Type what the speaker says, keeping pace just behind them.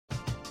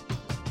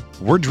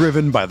We're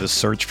driven by the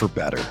search for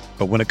better.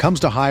 But when it comes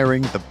to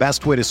hiring, the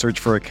best way to search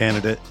for a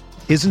candidate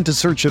isn't to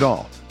search at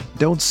all.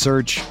 Don't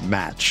search,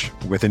 match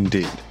with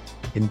Indeed.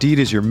 Indeed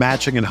is your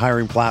matching and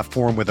hiring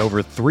platform with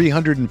over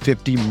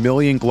 350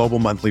 million global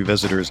monthly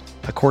visitors,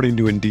 according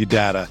to Indeed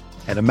data,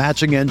 and a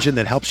matching engine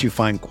that helps you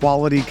find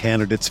quality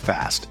candidates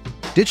fast.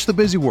 Ditch the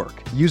busy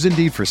work. Use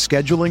Indeed for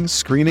scheduling,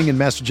 screening, and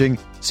messaging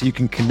so you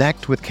can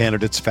connect with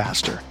candidates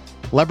faster.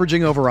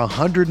 Leveraging over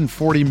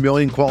 140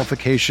 million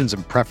qualifications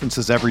and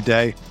preferences every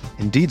day,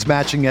 Indeed's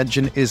matching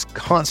engine is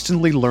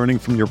constantly learning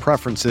from your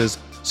preferences,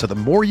 so the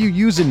more you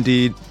use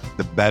Indeed,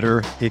 the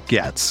better it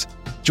gets.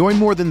 Join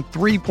more than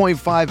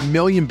 3.5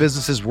 million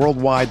businesses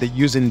worldwide that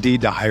use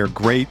Indeed to hire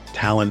great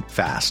talent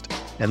fast.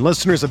 And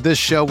listeners of this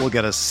show will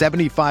get a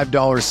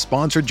 $75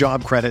 sponsored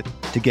job credit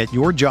to get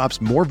your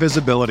jobs more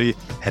visibility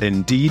at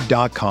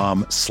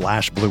Indeed.com/Blue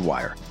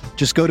Wire.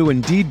 Just go to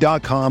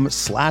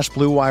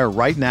Indeed.com/Blue Wire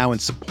right now and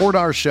support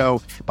our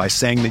show by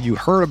saying that you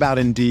heard about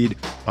Indeed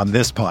on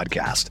this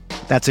podcast.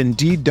 That's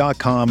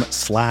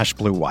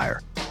Indeed.com/Blue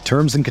Wire.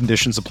 Terms and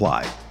conditions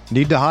apply.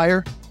 Need to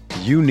hire?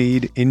 You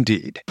need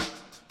Indeed.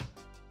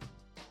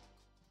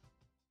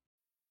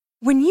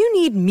 When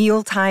you need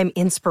mealtime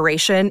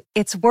inspiration,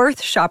 it's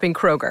worth shopping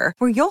Kroger,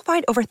 where you'll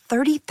find over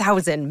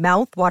 30,000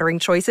 mouth-watering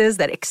choices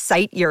that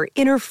excite your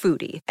inner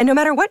foodie. And no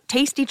matter what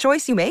tasty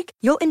choice you make,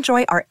 you'll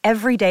enjoy our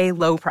everyday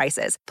low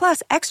prices,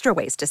 plus extra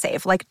ways to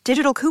save, like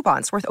digital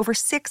coupons worth over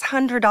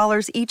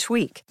 $600 each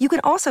week. You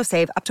can also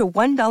save up to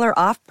 $1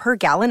 off per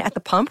gallon at the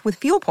pump with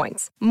fuel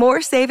points.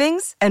 More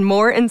savings and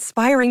more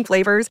inspiring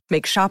flavors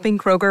make shopping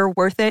Kroger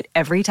worth it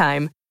every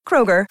time.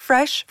 Kroger,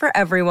 fresh for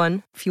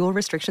everyone. Fuel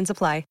restrictions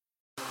apply.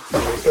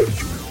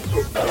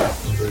 The Pat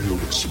Mayo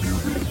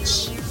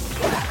Experience.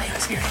 Pat Mayo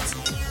Experience.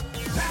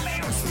 Pat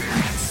Mayo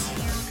Experience.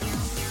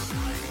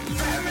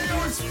 Pat Mayo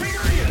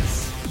Experience.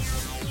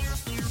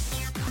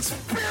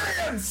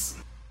 Experience.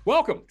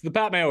 Welcome to the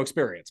Pat Mayo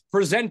Experience,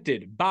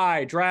 presented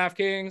by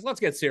DraftKings. Let's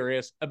get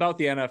serious about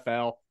the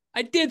NFL.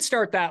 I did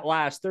start that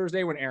last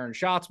Thursday when Aaron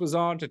Schatz was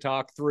on to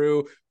talk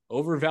through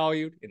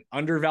overvalued and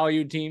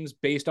undervalued teams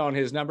based on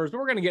his numbers. But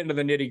we're going to get into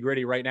the nitty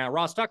gritty right now.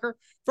 Ross Tucker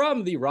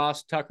from the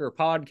Ross Tucker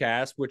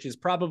podcast, which is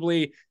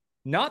probably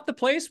not the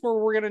place where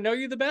we're going to know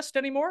you the best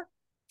anymore.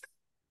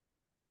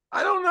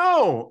 I don't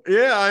know.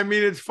 Yeah, I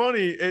mean, it's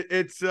funny.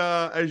 It's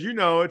as you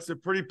know, it's a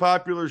pretty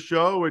popular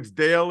show. It's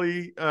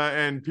daily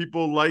and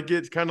people like it.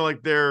 It's kind of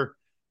like their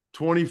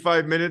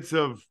 25 minutes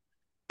of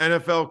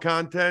NFL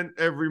content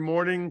every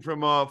morning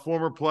from a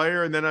former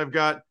player. And then I've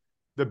got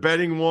the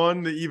Betting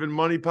One, the Even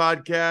Money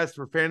podcast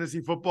for fantasy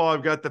football.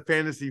 I've got the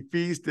Fantasy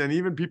Feast, and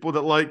even people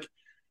that like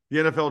the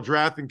NFL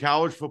draft and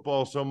college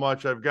football so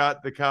much, I've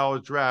got the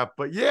college draft.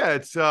 But yeah,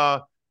 it's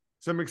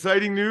some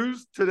exciting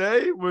news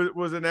today.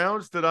 Was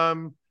announced that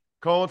I'm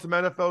calling some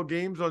NFL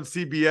games on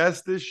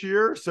CBS this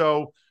year.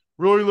 So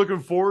really looking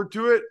forward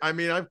to it. I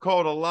mean, I've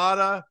called a lot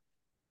of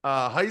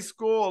high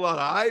school, a lot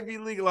of Ivy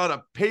League, a lot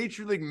of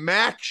Patriot League,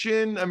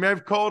 Maction. I mean,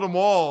 I've called them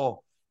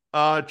all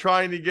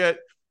trying to get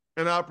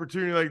an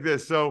opportunity like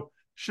this. So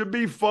should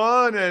be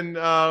fun. And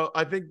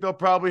I think they'll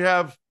probably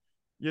have,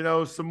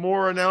 some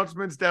more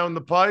announcements down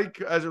the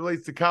pike as it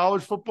relates to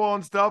college football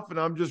and stuff. And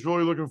I'm just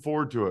really looking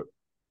forward to it.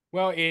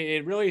 Well,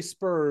 it really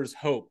spurs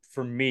hope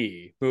for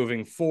me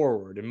moving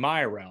forward in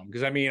my realm.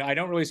 Because, I mean, I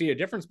don't really see a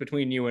difference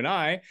between you and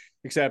I,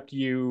 except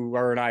you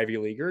are an Ivy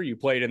Leaguer. You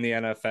played in the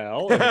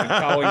NFL and you've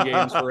been calling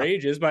games for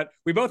ages. But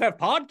we both have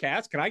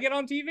podcasts. Can I get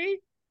on TV?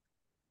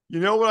 You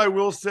know what I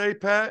will say,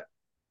 Pat?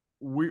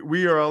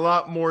 We are a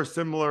lot more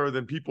similar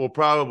than people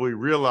probably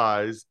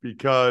realize,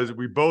 because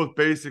we both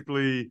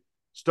basically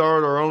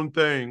started our own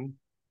thing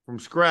from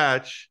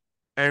scratch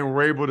and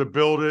we're able to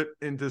build it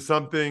into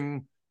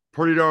something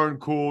pretty darn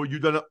cool.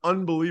 You've done an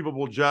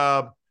unbelievable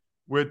job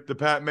with the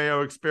Pat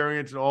Mayo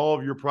Experience and all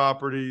of your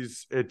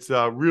properties. It's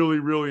really,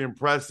 really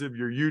impressive.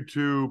 Your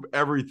YouTube,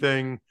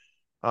 everything.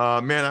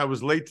 Man, I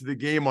was late to the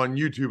game on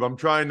YouTube. I'm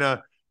trying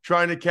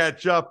to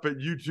catch up at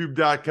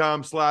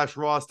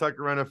youtube.com/Ross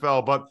Tucker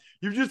NFL. But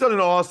you've just done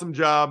an awesome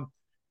job.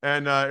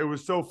 And it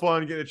was so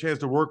fun getting a chance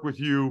to work with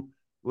you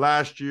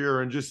last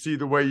year and just see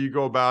the way you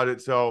go about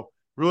it. So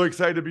really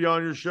excited to be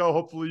on your show.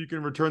 Hopefully you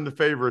can return the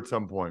favor at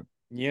some point.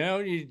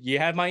 You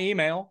have my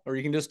email, or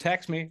you can just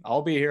text me.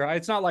 I'll be here.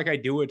 It's not like I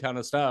do a ton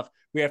of stuff.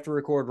 We have to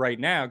record right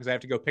now because I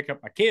have to go pick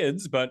up my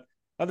kids. But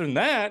other than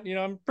that,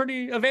 I'm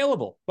pretty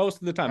available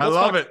most of the time. I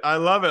love it.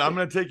 I'm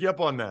going to take you up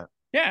on that.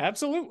 Yeah,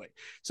 absolutely.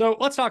 So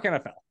let's talk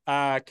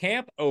NFL.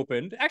 Camp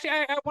opened. Actually,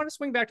 I want to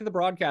swing back to the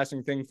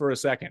broadcasting thing for a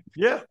second.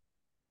 Yeah.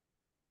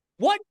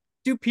 What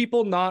do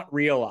people not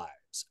realize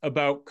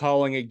about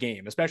calling a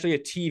game, especially a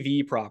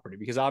TV property?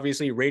 Because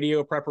obviously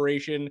radio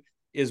preparation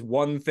is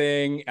one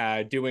thing.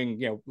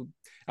 Doing,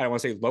 I don't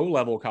want to say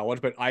low-level college,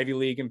 but Ivy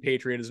League and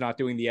Patriot is not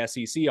doing the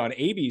SEC on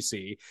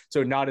ABC,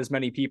 so not as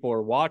many people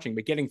are watching.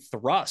 But getting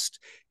thrust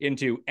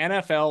into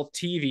NFL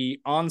TV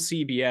on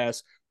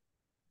CBS,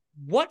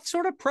 what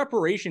sort of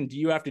preparation do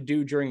you have to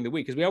do during the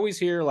week? Because we always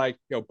hear like,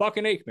 Buck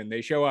and Aikman,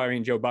 they show up. I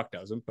mean, Joe Buck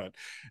doesn't, but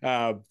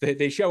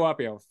they show up,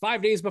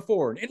 5 days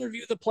before and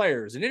interview the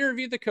players and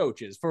interview the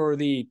coaches for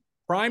the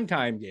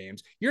primetime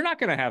games. You're not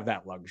going to have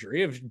that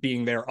luxury of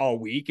being there all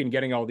week and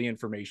getting all the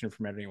information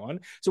from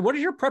everyone. So what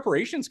does your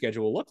preparation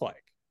schedule look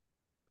like?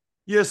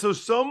 Yeah, so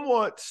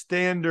somewhat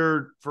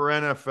standard for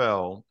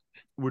NFL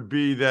would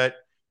be that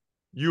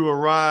you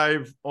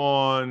arrive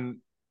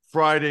on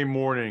Friday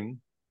morning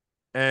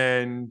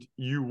and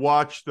you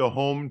watch the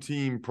home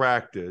team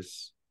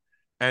practice,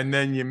 and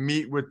then you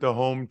meet with the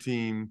home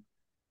team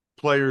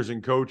players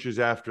and coaches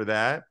after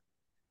that.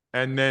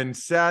 And then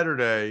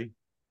Saturday,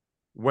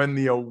 when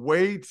the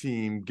away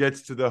team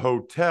gets to the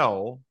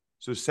hotel,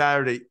 so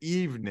Saturday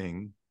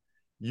evening,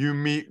 you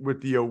meet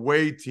with the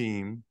away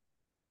team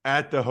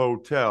at the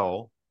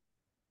hotel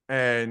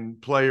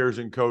and players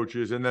and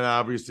coaches. And then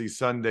obviously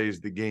Sunday's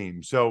the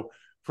game. So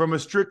from a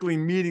strictly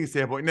meeting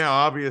standpoint, now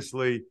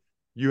obviously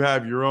you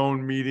have your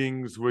own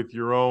meetings with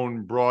your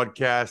own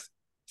broadcast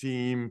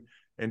team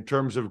in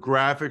terms of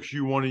graphics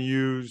you want to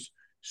use,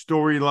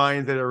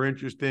 storylines that are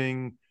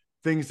interesting,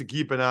 things to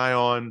keep an eye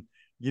on.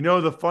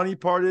 The funny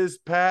part is,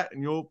 Pat,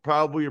 and you'll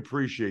probably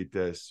appreciate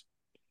this,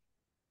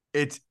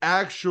 it's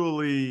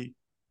actually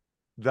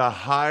the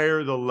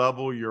higher the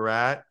level you're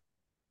at,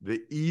 the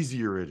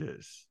easier it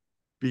is,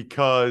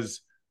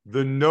 because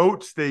the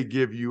notes they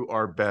give you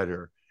are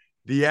better.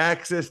 The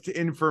access to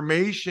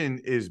information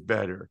is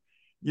better.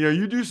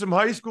 You do some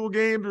high school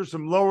games or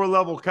some lower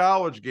level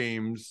college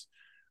games,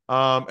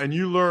 and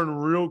you learn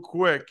real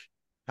quick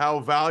how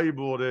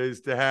valuable it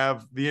is to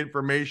have the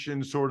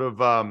information sort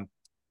of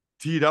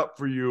teed up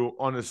for you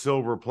on a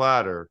silver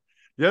platter.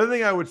 The other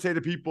thing I would say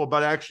to people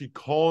about actually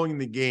calling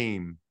the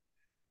game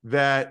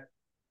that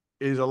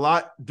is a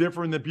lot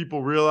different than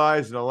people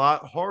realize and a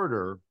lot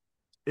harder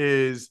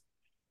is,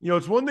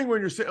 it's one thing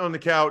when you're sitting on the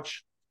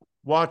couch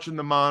watching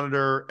the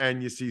monitor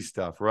and you see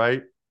stuff,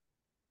 right?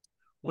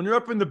 When you're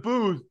up in the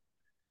booth,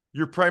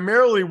 you're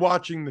primarily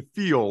watching the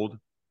field.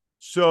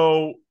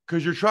 So,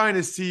 because you're trying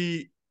to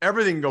see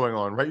everything going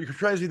on, right? You're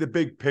trying to see the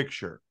big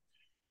picture.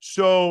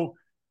 So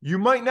you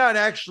might not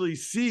actually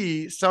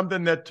see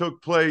something that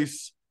took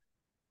place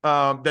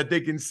that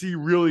they can see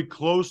really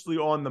closely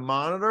on the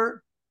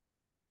monitor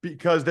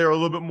because they're a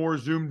little bit more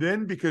zoomed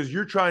in, because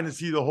you're trying to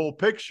see the whole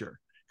picture.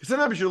 Because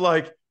sometimes you're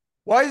like,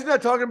 why is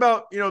that talking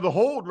about, the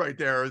hold right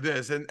there or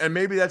this? And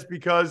maybe that's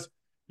because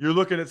you're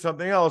looking at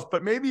something else.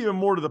 But maybe even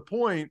more to the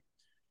point,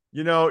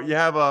 you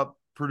have a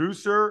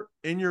producer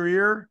in your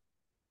ear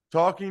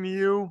talking to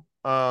you.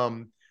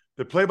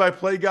 The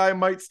play-by-play guy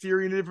might steer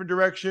you in a different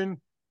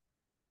direction.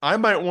 I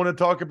might want to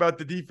talk about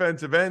the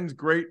defensive end's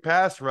great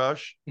pass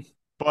rush,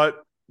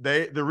 but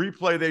the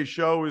replay they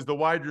show is the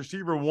wide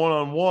receiver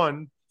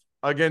one-on-one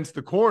against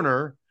the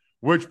corner,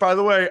 which, by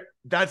the way,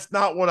 that's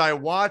not what I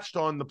watched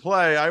on the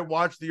play. I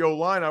watched the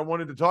O-line. I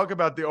wanted to talk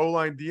about the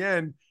O-line at the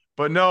end,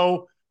 but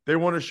no, they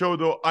want to show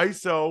the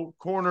ISO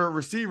corner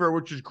receiver,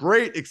 which is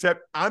great,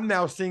 except I'm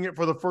now seeing it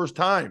for the first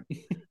time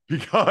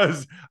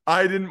because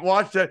I didn't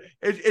watch that.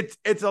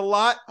 It's a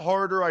lot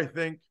harder, I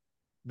think,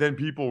 than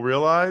people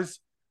realize.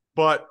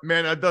 But,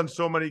 man, I've done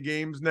so many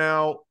games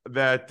now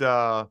that,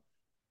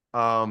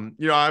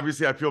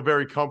 obviously I feel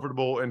very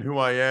comfortable in who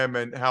I am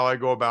and how I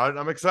go about it.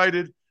 I'm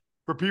excited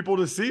for people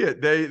to see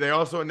it. They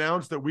also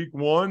announced that week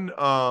 1,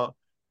 I'll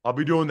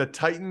be doing the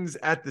Titans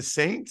at the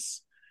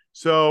Saints.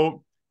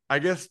 So I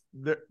guess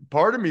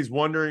part of me is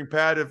wondering,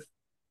 Pat, if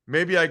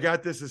maybe I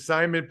got this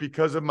assignment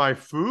because of my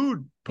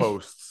food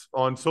posts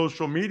on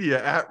social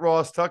media at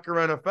Ross Tucker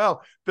NFL.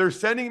 They're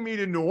sending me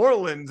to New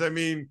Orleans. I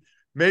mean,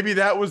 maybe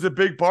that was a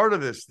big part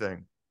of this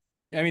thing.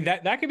 I mean,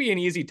 that could be an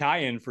easy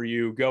tie-in for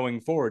you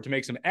going forward to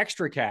make some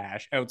extra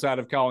cash outside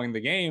of calling the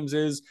games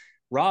is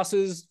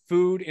Ross's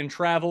food and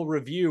travel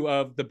review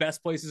of the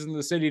best places in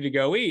the city to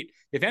go eat.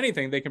 If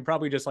anything, they can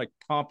probably just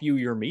comp you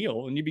your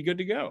meal and you'd be good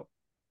to go.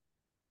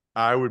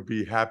 I would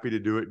be happy to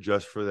do it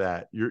just for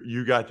that.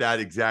 You got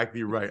that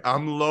exactly right.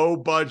 I'm low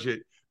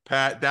budget,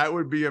 Pat. That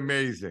would be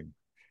amazing.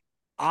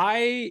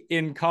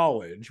 In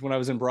college, when I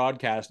was in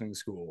broadcasting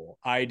school,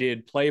 I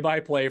did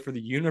play-by-play for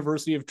the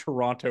University of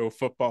Toronto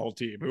football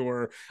team, who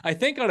were, I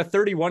think, on a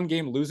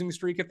 31-game losing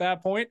streak at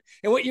that point.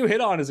 And what you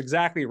hit on is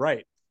exactly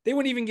right. They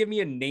wouldn't even give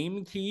me a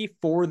name key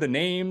for the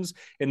names.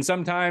 And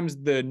sometimes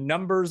the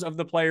numbers of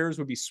the players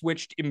would be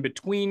switched in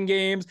between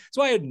games.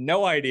 So I had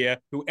no idea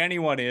who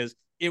anyone is.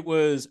 It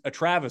was a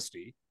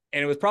travesty.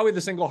 And it was probably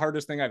the single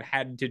hardest thing I've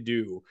had to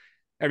do.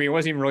 I mean, it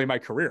wasn't even really my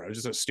career. I was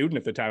just a student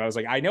at the time. I was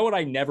like, I know what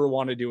I never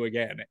want to do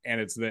again.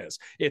 And it's this.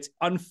 It's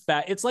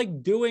It's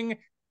like doing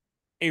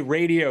a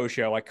radio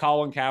show, like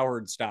Colin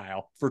Cowherd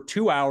style, for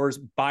 2 hours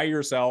by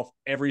yourself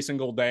every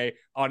single day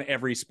on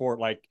every sport.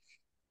 Like,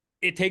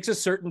 it takes a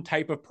certain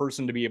type of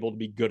person to be able to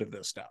be good at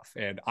this stuff.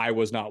 And I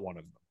was not one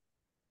of them.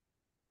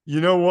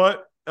 You know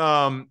what?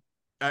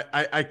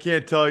 I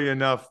can't tell you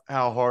enough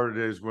how hard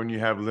it is when you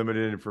have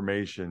limited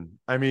information.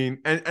 I mean,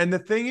 and the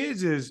thing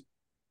is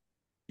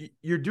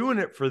you're doing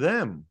it for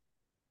them.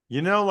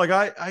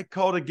 I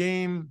called a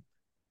game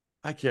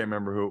I can't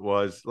remember who it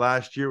was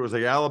last year. It was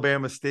like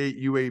Alabama State,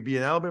 UAB,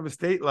 and Alabama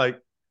State. Like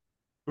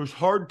it was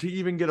hard to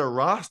even get a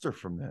roster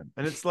from them,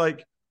 and it's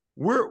like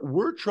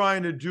we're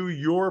trying to do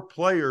your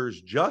players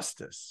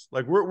justice.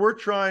 Like we're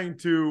trying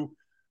to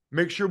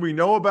make sure we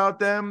know about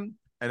them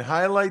and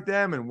highlight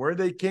them and where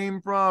they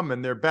came from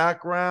and their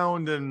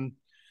background and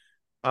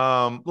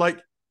like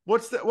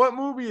what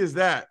movie is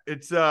that?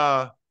 It's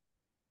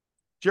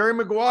Jerry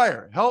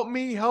Maguire. Help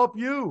me help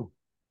you.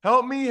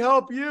 Help me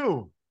help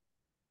you.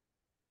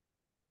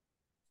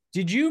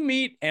 Did you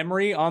meet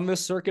Emery on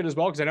this circuit as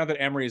well? Because I know that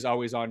Emery is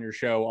always on your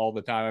show all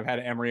the time. I've had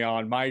Emery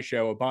on my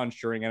show a bunch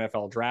during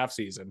NFL draft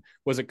season.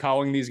 Was it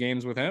calling these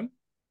games with him?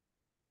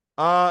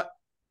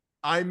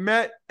 I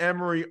met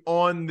Emery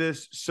on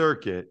this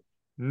circuit,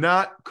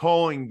 not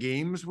calling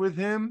games with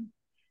him,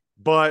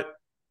 but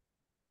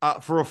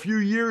for a few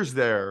years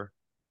there,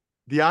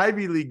 the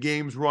Ivy League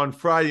games were on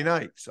Friday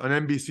nights on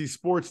NBC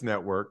Sports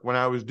Network when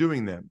I was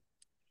doing them.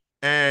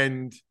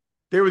 And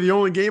they were the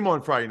only game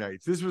on Friday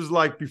nights. This was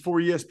like before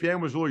ESPN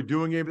was really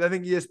doing it. But I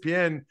think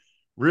ESPN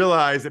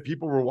realized that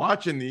people were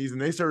watching these and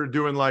they started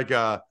doing like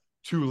a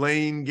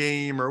Tulane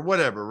game or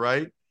whatever,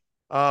 right?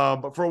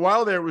 But for a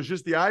while there, it was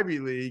just the Ivy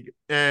League.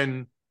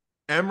 And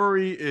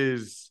Emery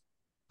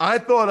I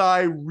thought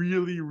I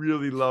really,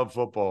 really loved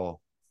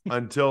football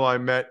until I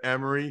met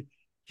Emery.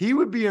 He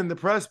would be in the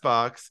press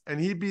box and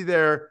he'd be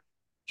there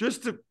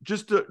just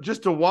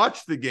to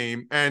watch the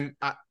game. And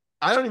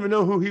I don't even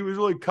know who he was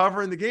really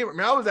covering the game. I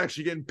mean, I was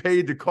actually getting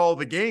paid to call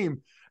the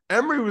game.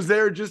 Emery was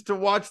there just to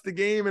watch the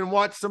game and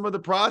watch some of the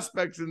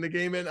prospects in the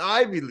game and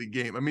Ivy League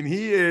game. I mean,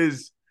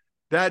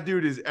 that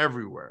dude is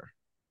everywhere.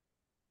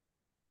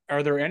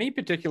 Are there any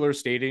particular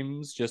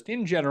stadiums just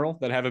in general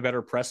that have a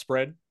better press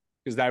spread?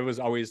 Because that was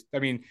always, I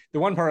mean, the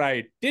one part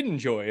I did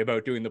enjoy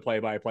about doing the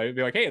play-by-play would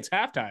be like, hey, it's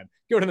halftime.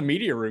 Go to the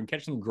media room,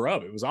 catch some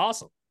grub. It was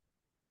awesome.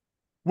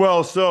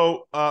 Well,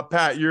 so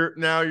Pat,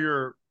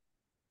 you're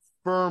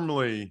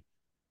firmly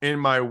in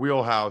my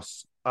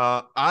wheelhouse.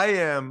 I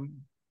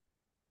am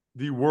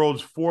the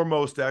world's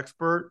foremost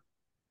expert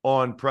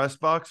on press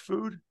box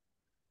food.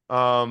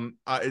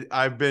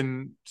 I've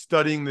been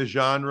studying the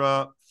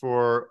genre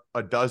for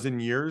a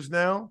dozen years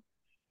now,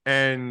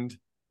 and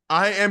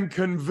I am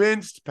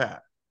convinced,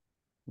 Pat,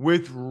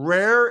 with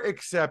rare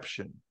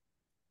exception,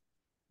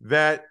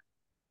 that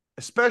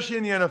especially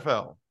in the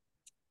NFL,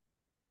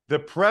 the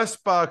press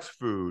box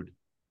food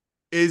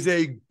is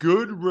a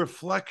good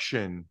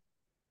reflection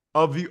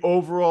of the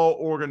overall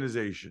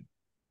organization.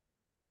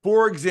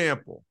 For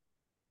example,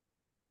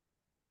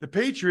 the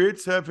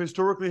Patriots have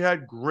historically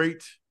had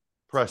great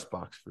press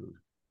box food.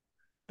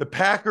 The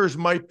Packers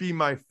might be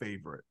my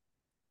favorite.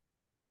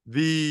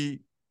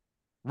 The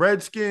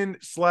Redskin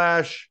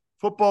 /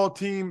 football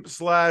team /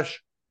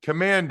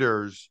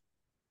 Commanders,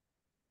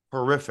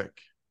 horrific.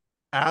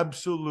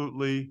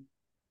 Absolutely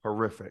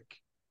horrific.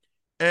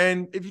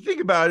 And if you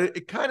think about it,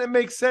 it kind of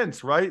makes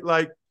sense, right?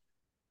 Like,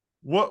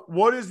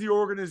 what is the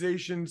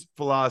organization's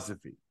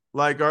philosophy?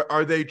 Like,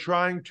 are they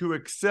trying to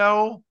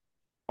excel?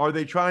 Are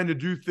they trying to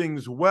do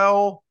things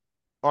well?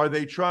 Are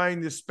they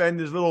trying to spend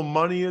as little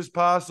money as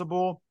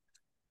possible?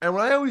 And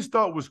what I always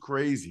thought was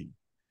crazy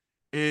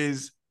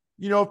is,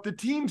 if the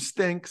team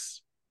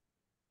stinks,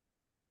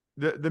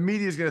 the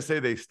media is going to say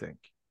they stink.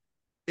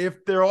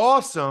 If they're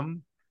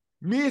awesome,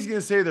 media is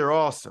going to say they're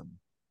awesome.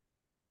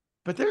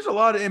 But there's a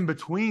lot of in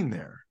between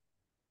there.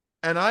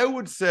 And I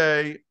would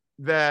say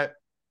that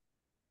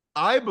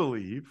I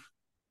believe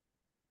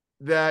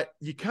that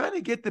you kind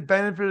of get the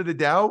benefit of the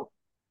doubt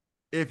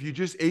if you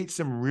just ate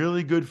some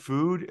really good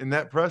food in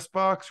that press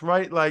box,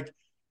 right? Like,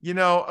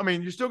 I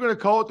mean, you're still going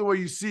to call it the way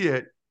you see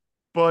it.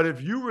 But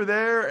if you were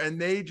there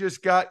and you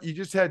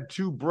just had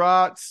 2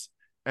 brats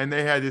and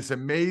they had this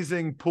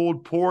amazing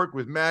pulled pork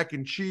with mac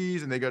and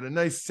cheese and they got a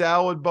nice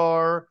salad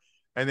bar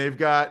and they've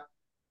got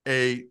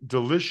a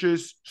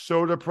delicious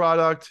soda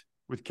product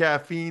with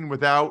caffeine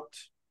without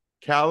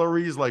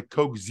calories like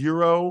Coke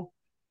Zero,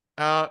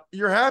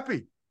 you're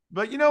happy.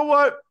 But you know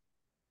what?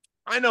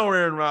 I know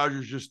Aaron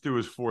Rodgers just threw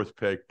his 4th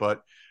pick,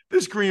 but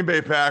this Green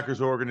Bay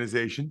Packers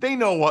organization, they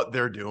know what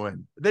they're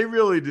doing. They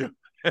really do.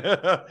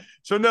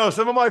 So no,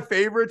 some of my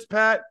favorites,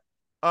 Pat,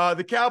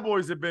 the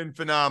Cowboys have been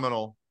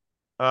phenomenal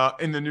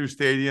in the new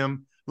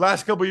stadium.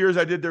 Last couple of years,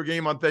 I did their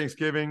game on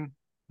Thanksgiving.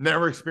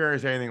 Never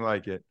experienced anything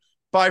like it.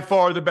 By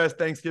far the best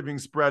Thanksgiving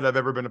spread I've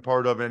ever been a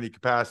part of in any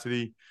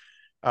capacity.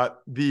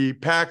 The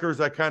Packers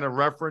I kind of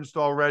referenced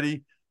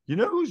already. You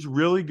know who's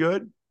really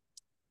good?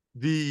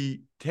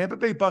 The Tampa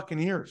Bay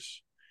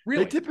Buccaneers.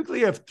 Really? They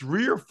typically have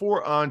 3 or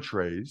 4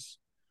 entrees,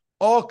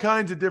 all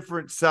kinds of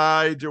different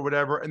sides or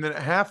whatever. And then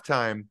at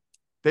halftime,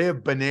 they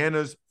have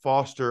Bananas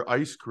Foster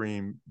ice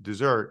cream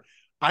dessert.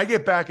 I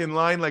get back in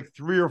line like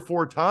 3 or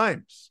 4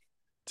 times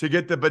to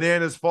get the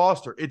Bananas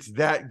Foster. It's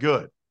that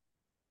good.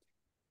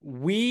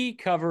 We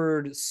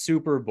covered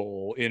Super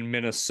Bowl in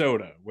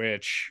Minnesota,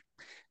 which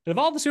of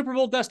all the Super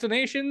Bowl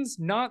destinations,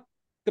 not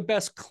the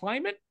best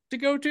climate to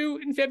go to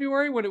in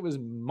February when it was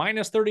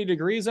minus 30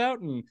 degrees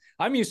out. And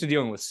I'm used to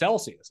dealing with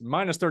Celsius.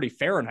 Minus 30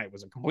 Fahrenheit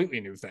was a completely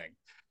new thing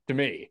to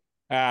me.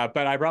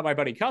 But I brought my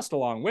buddy Cust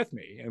along with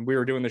me, and we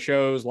were doing the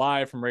shows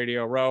live from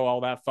Radio Row,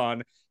 all that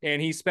fun. And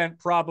he spent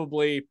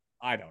probably,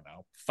 I don't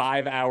know,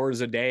 5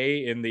 hours a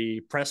day in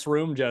the press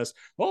room. Just,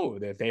 oh,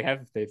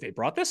 they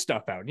brought this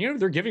stuff out. You know,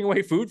 they're giving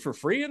away food for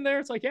free in there.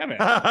 It's like, yeah, man,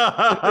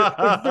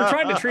 they're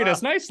trying to treat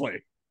us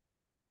nicely.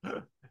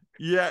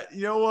 Yeah,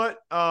 you know what?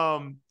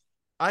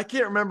 I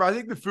can't remember. I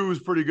think the food was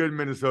pretty good in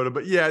Minnesota,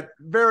 but yeah,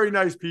 very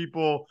nice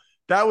people.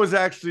 That was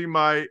actually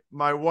my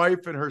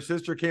wife and her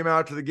sister came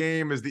out to the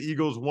game as the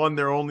Eagles won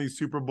their only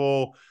Super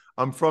Bowl.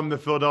 I'm from the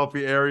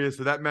Philadelphia area,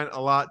 so that meant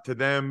a lot to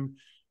them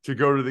to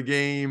go to the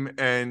game.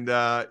 And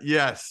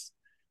yes,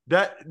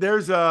 that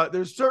there's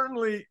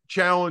certainly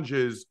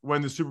challenges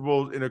when the Super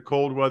Bowl is in a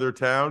cold weather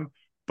town.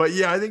 But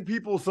yeah, I think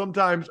people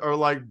sometimes are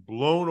like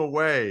blown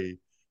away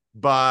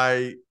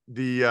by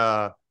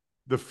the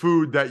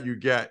food that you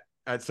get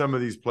at some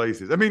of these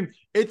places. I mean,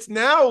 it's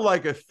now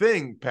like a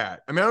thing,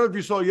 Pat. I mean, I don't know if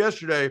you saw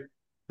yesterday,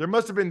 there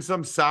must have been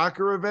some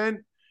soccer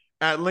event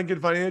at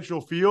Lincoln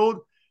Financial Field,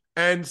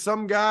 and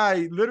some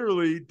guy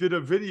literally did a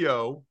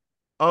video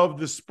of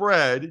the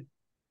spread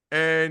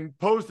and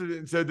posted it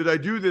and said, "Did I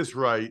do this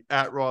right?"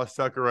 at Ross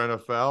Tucker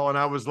NFL. And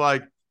I was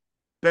like,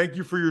 "Thank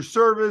you for your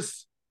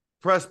service.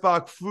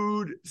 Pressbox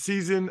food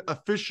season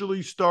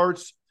officially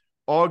starts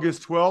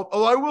August 12th.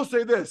 Oh, I will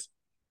say this.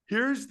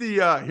 Here's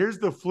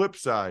the flip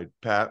side,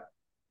 Pat.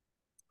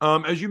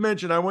 As you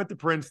mentioned, I went to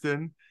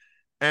Princeton,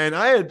 and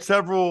I had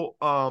several,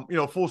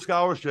 full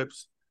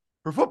scholarships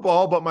for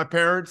football, but my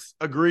parents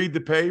agreed to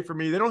pay for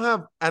me. They don't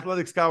have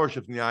athletic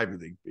scholarships in the Ivy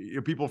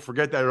League. People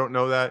forget that or don't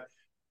know that.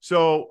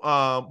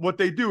 So what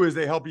they do is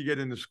they help you get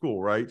into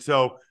school, right?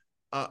 So,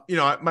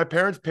 my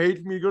parents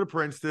paid for me to go to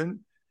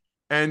Princeton.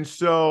 And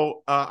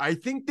so I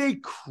think they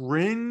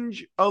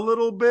cringe a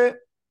little bit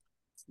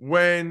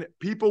when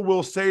people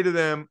will say to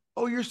them,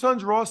 "Oh, your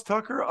son's Ross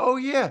Tucker? Oh,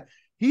 yeah.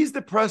 He's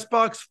the press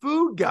box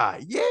food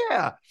guy.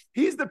 Yeah,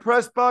 he's the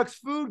press box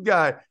food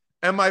guy."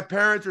 And my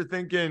parents are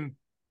thinking,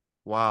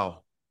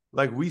 wow,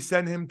 like we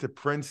send him to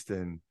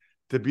Princeton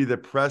to be the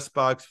press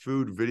box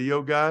food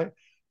video guy.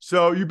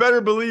 So you better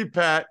believe,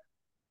 Pat,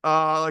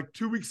 like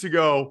 2 weeks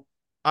ago,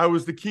 I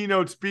was the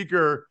keynote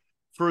speaker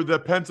for the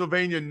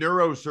Pennsylvania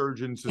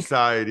Neurosurgeon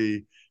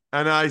Society.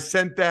 And I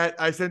sent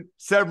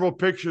several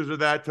pictures of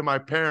that to my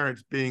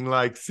parents being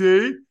like,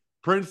 "See,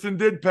 Princeton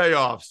did pay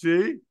off.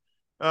 See?"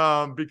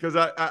 Because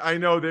I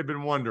know they've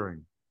been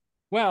wondering.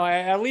 Well,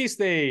 at least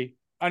they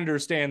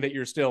understand that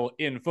you're still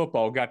in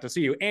football, got to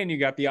see you, and you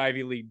got the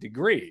Ivy League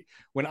degree.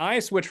 When I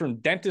switched from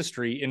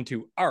dentistry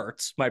into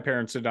arts, my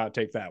parents did not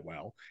take that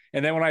well.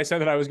 And then when I said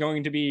that I was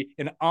going to be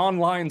an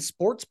online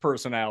sports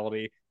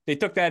personality, they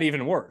took that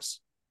even worse.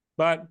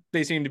 But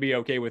they seem to be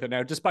okay with it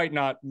now, despite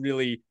not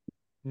really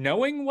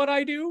knowing what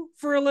I do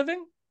for a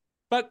living.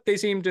 But they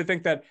seem to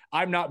think that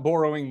I'm not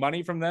borrowing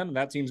money from them, and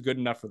that seems good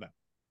enough for them.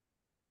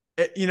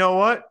 You know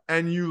what?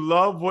 And you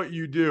love what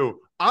you do.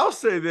 I'll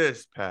say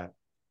this, Pat.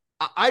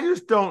 I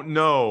just don't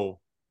know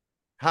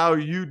how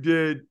you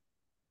did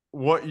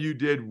what you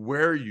did,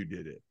 where you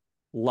did it.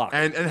 Luck.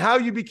 And how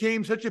you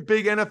became such a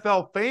big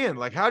NFL fan.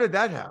 Like, how did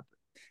that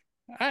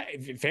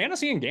happen?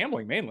 Fantasy and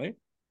gambling, mainly.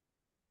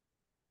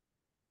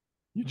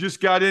 You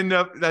just got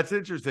into, that's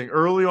interesting,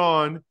 early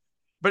on.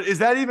 But is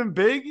that even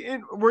big in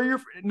where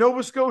you're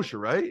Nova Scotia,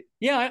 right?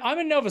 Yeah, I'm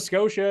in Nova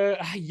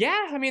Scotia.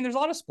 Yeah, I mean, there's a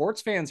lot of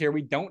sports fans here.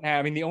 We don't have,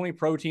 I mean, the only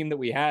pro team that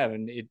we have,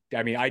 and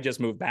I just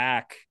moved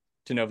back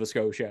to Nova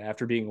Scotia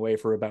after being away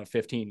for about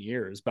 15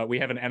 years. But we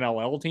have an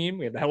NLL team.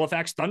 We have the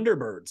Halifax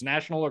Thunderbirds,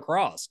 National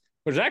Lacrosse,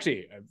 which is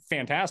actually a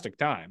fantastic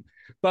time.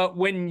 But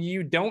when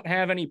you don't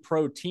have any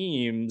pro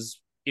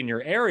teams in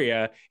your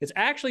area, it's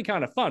actually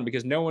kind of fun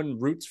because no one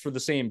roots for the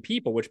same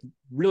people, which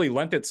really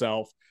lent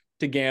itself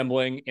to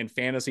gambling and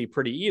fantasy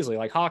pretty easily.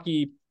 Like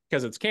hockey,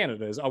 because it's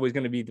Canada, is always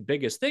going to be the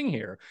biggest thing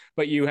here.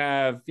 But you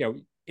have,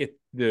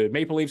 the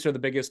Maple Leafs are the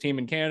biggest team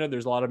in Canada.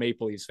 There's a lot of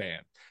Maple Leafs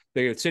fans.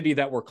 The city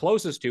that we're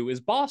closest to is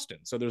Boston.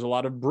 So there's a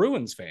lot of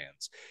Bruins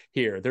fans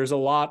here. There's a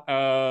lot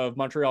of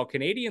Montreal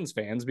Canadiens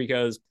fans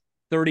because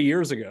 30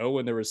 years ago,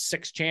 when there was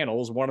 6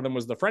 channels, one of them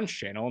was the French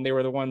channel, and they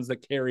were the ones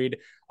that carried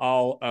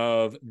all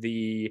of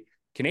the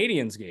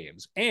Canadiens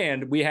games.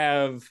 And we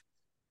have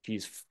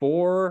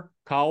 4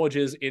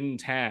 colleges in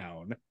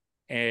town.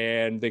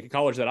 And the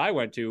college that I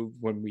went to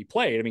when we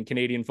played, I mean,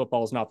 Canadian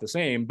football is not the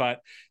same,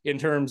 but in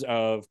terms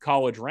of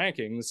college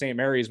rankings, St.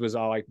 Mary's was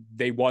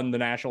they won the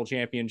national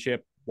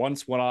championship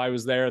once when I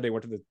was there. They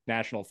went to the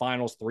national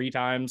finals 3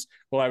 times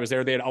while I was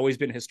there. They had always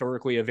been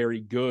historically a very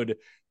good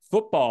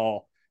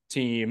football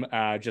team,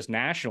 just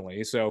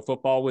nationally. So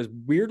football was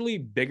weirdly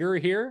bigger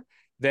here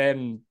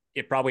than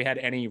it probably had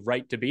any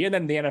right to be. And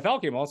then the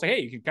NFL came along and say,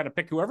 hey, you can kind of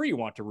pick whoever you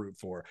want to root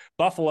for.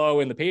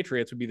 Buffalo and the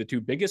Patriots would be the 2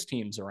 biggest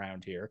teams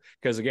around here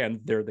because, again,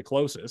 they're the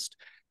closest.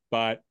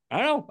 But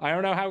I don't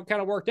know how it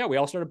kind of worked out. We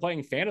all started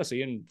playing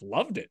fantasy and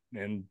loved it.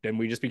 And then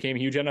we just became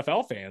huge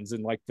NFL fans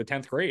in like the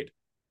 10th grade.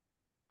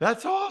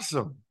 That's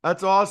awesome.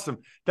 That's awesome.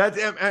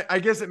 I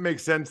guess it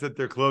makes sense that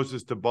they're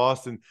closest to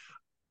Boston.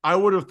 I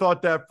would have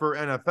thought that for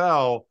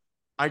NFL.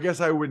 I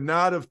guess I would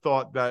not have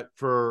thought that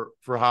for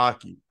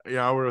hockey.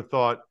 Yeah, I would have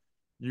thought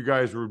you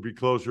guys would be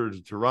closer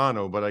to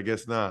Toronto, but I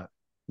guess not.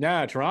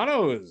 Yeah,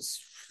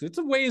 it's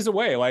a ways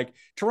away. Like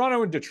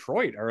Toronto and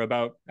Detroit are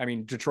about, I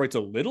mean, Detroit's a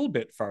little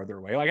bit farther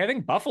away. Like I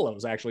think Buffalo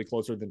is actually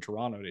closer than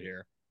Toronto to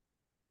here.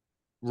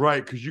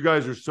 Right, because you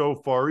guys are so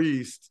far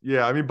east.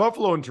 Yeah, I mean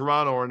Buffalo and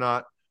Toronto are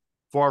not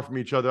far from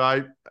each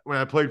other. When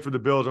I played for the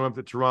Bills, I went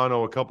to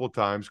Toronto a couple of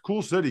times.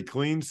 Cool city,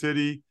 clean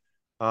city.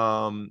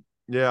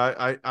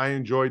 Yeah, I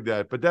enjoyed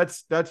that. But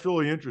that's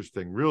really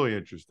interesting, really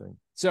interesting.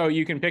 So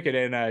you can pick it.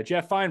 And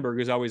Jeff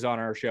Feinberg is always on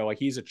our show. Like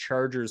he's a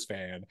Chargers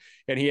fan,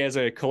 and he has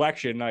a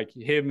collection. Like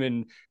him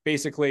and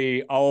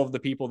basically all of the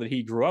people that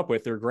he grew up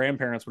with, their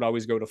grandparents would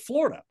always go to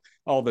Florida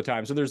all the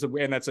time. So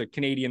and that's a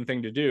Canadian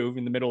thing to do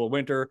in the middle of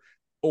winter.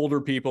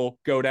 Older people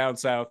go down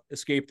south,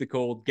 escape the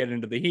cold, get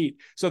into the heat.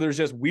 So there's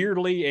just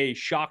weirdly a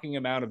shocking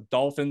amount of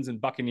Dolphins and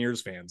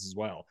Buccaneers fans as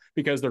well,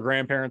 because their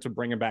grandparents would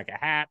bring them back a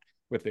hat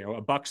with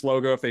a Bucks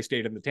logo if they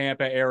stayed in the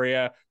Tampa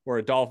area, or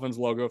a Dolphins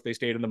logo if they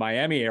stayed in the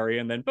Miami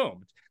area, and then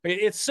boom.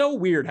 It's so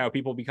weird how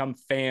people become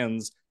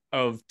fans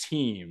of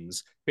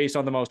teams based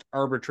on the most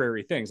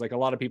arbitrary things. Like a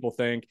lot of people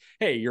think,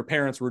 hey, your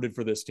parents rooted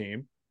for this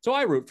team, so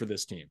I root for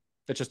this team.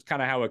 That's just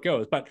kind of how it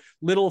goes. But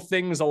little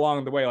things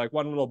along the way, like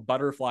one little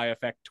butterfly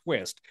effect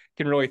twist,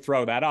 can really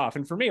throw that off.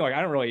 And for me, like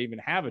I don't really even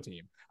have a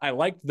team. I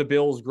liked the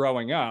Bills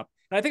growing up.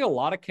 And I think a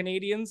lot of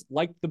Canadians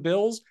liked the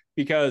Bills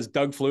because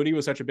Doug Flutie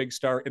was such a big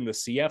star in the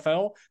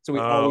CFL. So we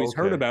always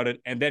heard about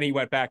it. And then he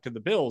went back to the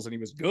Bills and he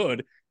was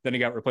good. Then he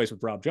got replaced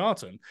with Rob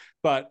Johnson.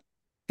 But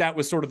that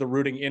was sort of the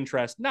rooting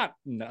interest. I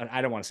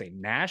don't want to say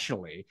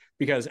nationally,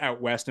 because out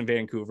west in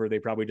Vancouver, they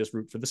probably just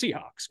root for the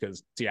Seahawks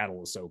because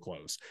Seattle is so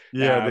close.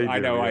 Yeah, I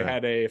know. Yeah. I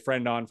had a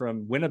friend on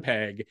from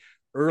Winnipeg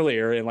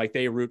earlier, and like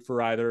they root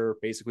for either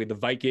basically the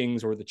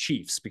Vikings or the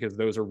Chiefs because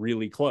those are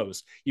really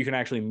close. You can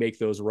actually make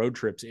those road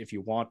trips if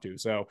you want to.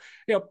 So,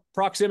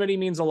 proximity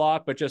means a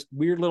lot, but just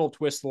weird little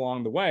twists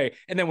along the way.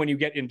 And then when you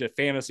get into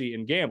fantasy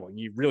and gambling,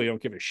 you really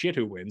don't give a shit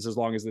who wins as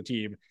long as the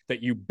team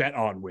that you bet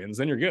on wins,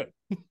 then you're good.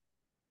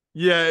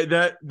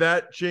 Yeah,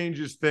 that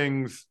changes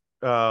things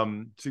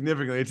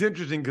significantly. It's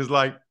interesting because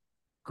like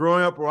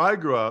growing up where I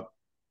grew up,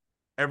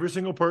 every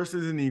single person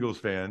is an Eagles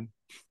fan.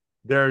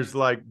 There's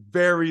like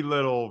very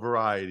little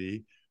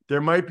variety.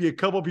 There might be a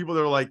couple of people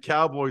that are like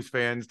Cowboys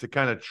fans to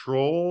kind of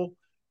troll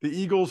the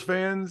Eagles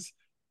fans,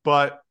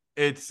 but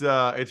it's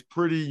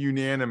pretty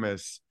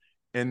unanimous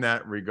in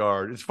that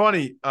regard. It's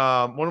funny.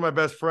 One of my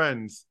best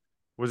friends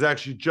was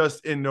actually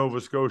just in Nova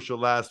Scotia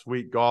last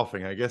week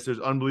golfing. I guess there's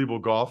unbelievable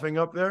golfing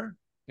up there.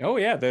 Oh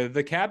yeah,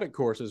 the Cabot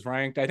course is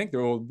ranked. I think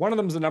one of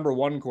them is the number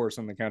 1 course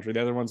in the country.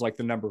 The other one's like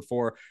the number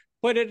 4.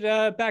 Put it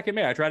back in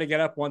May. I try to get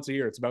up once a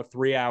year. It's about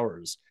 3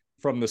 hours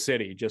from the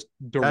city, just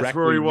directly. That's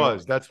where he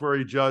was. That's where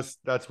he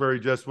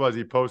just was.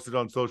 He posted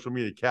on social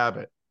media,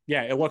 Cabot.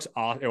 Yeah, it looks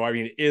awesome. I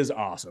mean, it is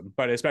awesome,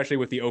 but especially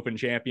with the Open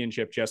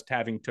Championship just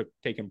having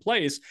taken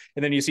place,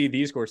 and then you see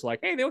these courses like,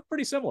 hey, they look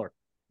pretty similar.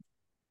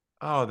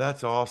 Oh,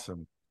 that's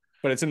awesome.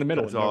 But it's in the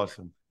middle. That's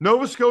awesome.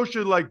 Nova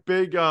Scotia, like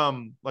big,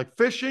 like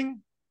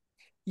fishing.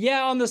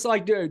 Yeah, on this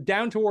like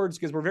down towards,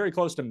 because we're very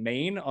close to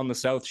Maine on the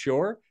South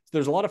Shore. So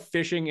there's a lot of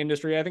fishing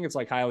industry. I think it's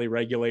like highly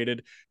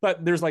regulated,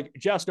 but there's like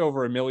just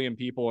over 1 million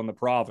people in the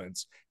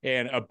province,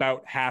 and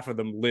about half of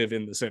them live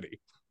in the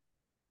city.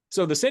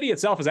 So the city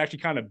itself is actually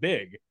kind of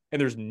big, and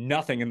there's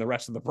nothing in the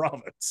rest of the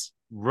province.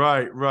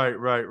 Right.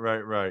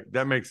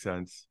 That makes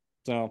sense.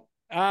 So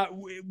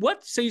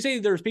so you say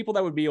there's people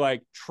that would be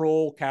like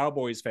troll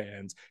Cowboys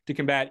fans to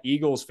combat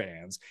Eagles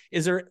fans.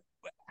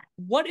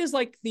 What is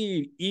like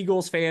the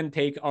Eagles fan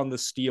take on the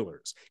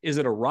Steelers? Is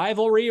it a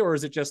rivalry, or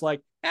is it just like,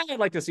 I'd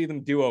like to see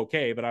them do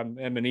okay, but I'm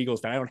an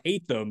Eagles fan. I don't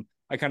hate them.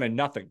 I kind of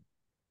nothing.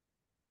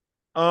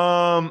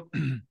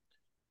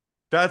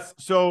 That's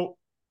so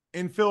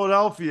in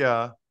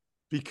Philadelphia,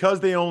 because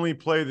they only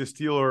play the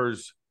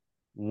Steelers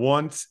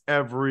once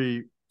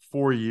every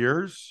 4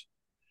 years,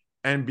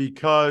 and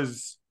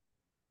because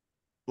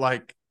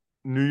like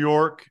New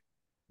York,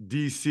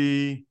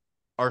 DC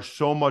are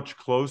so much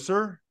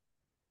closer,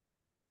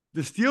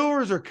 the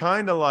Steelers are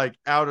kind of like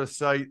out of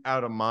sight,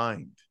 out of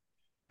mind.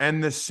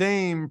 And the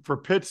same for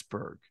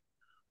Pittsburgh.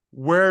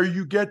 Where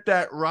you get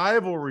that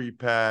rivalry,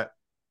 Pat,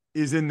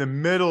 is in the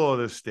middle of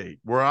the state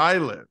where I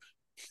live.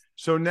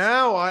 So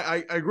now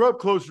I grew up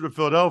closer to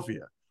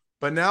Philadelphia,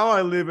 but now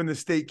I live in the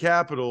state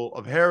capital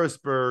of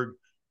Harrisburg,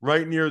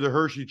 right near the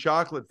Hershey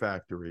Chocolate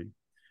Factory.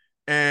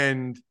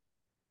 And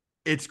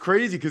it's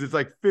crazy because it's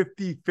like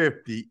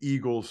 50-50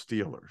 Eagles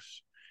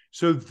Steelers.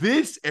 So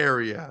this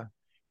area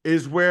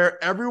is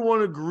where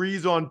everyone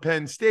agrees on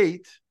Penn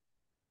State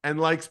and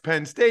likes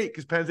Penn State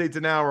because Penn State's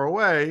an hour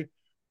away,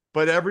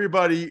 but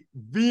everybody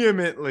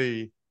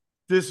vehemently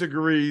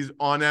disagrees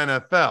on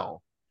NFL.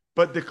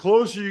 But the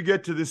closer you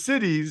get to the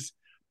cities,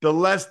 the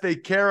less they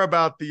care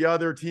about the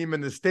other team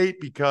in the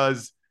state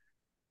because,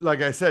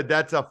 like I said,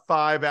 that's a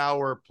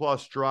 5-hour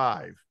plus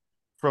drive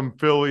from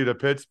Philly to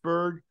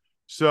Pittsburgh.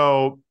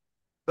 So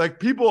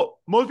like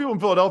most people in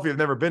Philadelphia have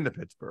never been to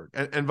Pittsburgh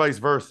and vice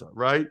versa,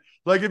 right?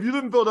 Like if you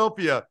live in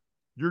Philadelphia,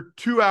 you're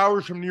 2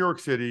 hours from New York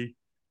City,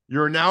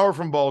 you're an hour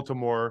from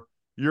Baltimore,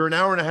 you're an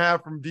hour and a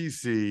half from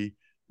DC.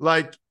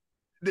 Like,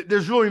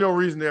 there's really no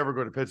reason to ever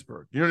go to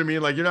Pittsburgh. You know what I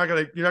mean? Like, you're not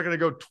gonna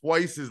go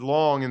twice as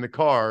long in the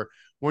car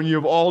when you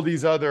have all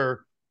these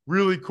other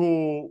really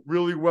cool,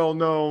 really well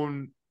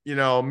known,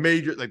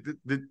 major, like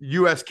the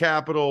U.S.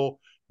 Capitol,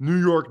 New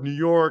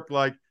York.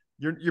 Like,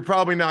 you're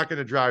probably not going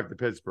to drive to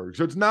Pittsburgh.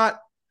 So it's not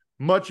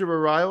much of a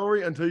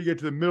rivalry until you get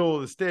to the middle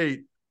of the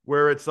state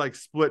where it's like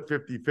split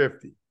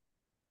 50-50.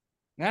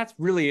 That's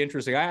really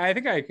interesting. I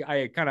think I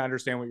kind of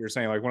understand what you're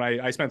saying. Like, when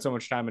I spent so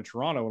much time in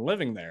Toronto and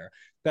living there,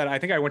 that I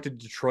think I went to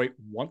Detroit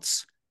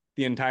once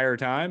the entire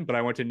time, but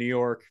I went to New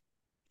York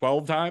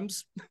 12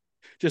 times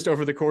just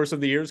over the course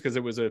of the years, because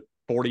it was a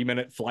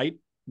 40-minute flight,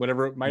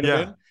 whatever it might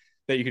have been,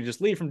 that you could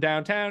just leave from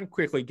downtown,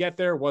 quickly get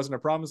there. Wasn't a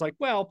problem. It's like,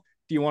 well,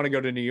 do you want to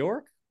go to New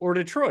York or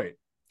Detroit?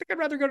 I think I'd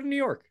rather go to New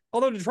York,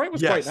 although Detroit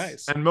was quite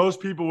nice. And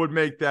most people would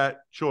make that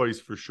choice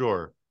for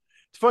sure.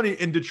 It's funny,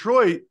 in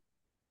Detroit,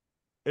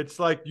 it's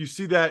like you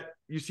see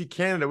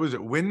Canada. Was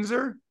it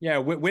Windsor? Yeah,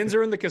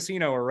 Windsor and the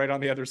casino are right on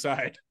the other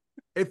side.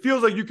 It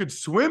feels like you could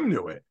swim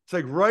to it. It's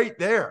like right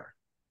there.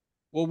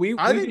 Well,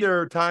 I think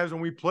there are times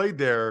when we played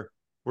there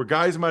where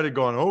guys might have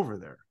gone over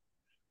there.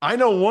 I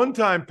know one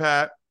time,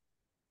 Pat,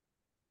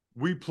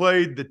 we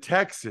played the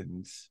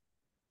Texans,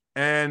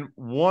 and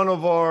one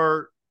of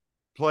our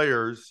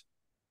players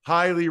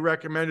highly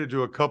recommended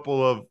to a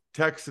couple of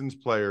Texans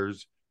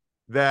players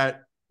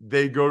that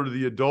they go to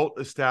the adult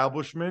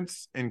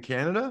establishments in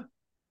Canada.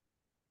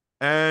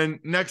 And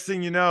next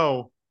thing you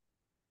know,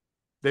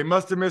 they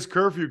must have missed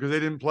curfew because they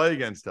didn't play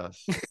against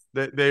us.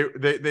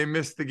 they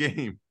missed the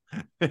game.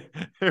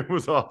 It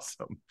was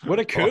awesome. What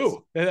a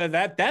coup. Awesome.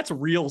 That's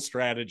real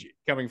strategy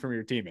coming from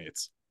your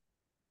teammates.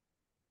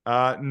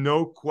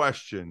 No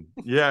question.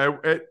 Yeah,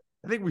 I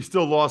think we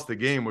still lost the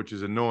game, which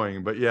is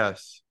annoying, but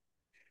yes.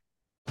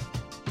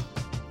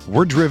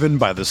 We're driven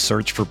by the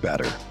search for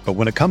better. But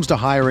when it comes to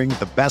hiring,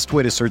 the best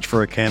way to search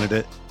for a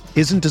candidate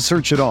isn't to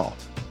search at all.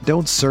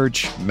 Don't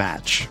search,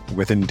 match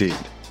with Indeed.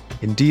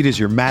 Indeed is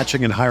your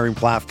matching and hiring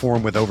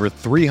platform with over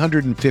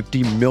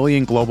 350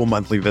 million global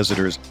monthly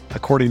visitors,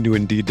 according to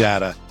Indeed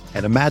data,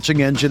 and a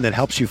matching engine that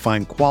helps you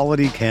find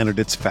quality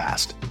candidates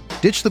fast.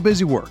 Ditch the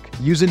busy work.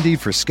 Use Indeed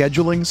for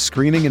scheduling,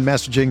 screening, and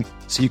messaging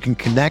so you can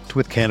connect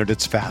with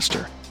candidates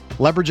faster.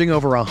 Leveraging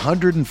over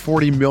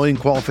 140 million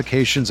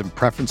qualifications and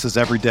preferences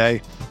every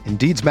day,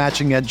 Indeed's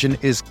matching engine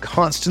is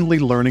constantly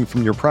learning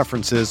from your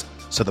preferences,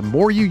 so the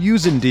more you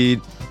use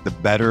Indeed, the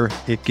better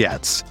it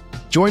gets.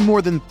 Join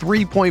more than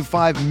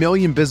 3.5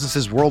 million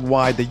businesses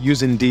worldwide that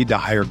use Indeed to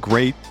hire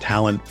great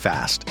talent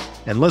fast.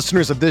 And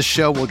listeners of this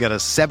show will get a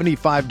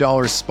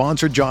 $75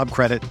 sponsored job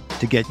credit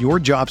to get your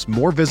jobs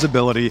more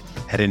visibility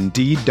at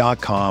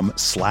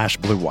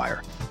Indeed.com/Blue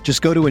Wire.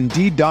 Just go to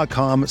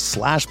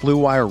Indeed.com/Blue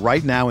Wire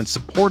right now and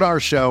support our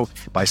show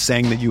by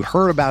saying that you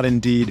heard about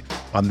Indeed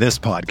on this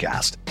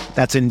podcast.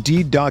 That's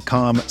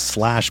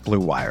Indeed.com/Blue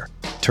Wire.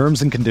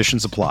 Terms and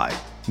conditions apply.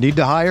 Need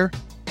to hire?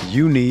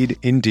 You need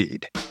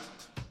Indeed.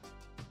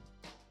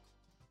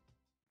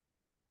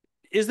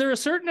 Is there a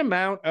certain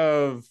amount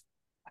of,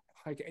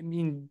 I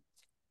don't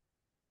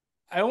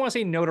want to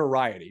say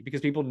notoriety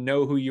because people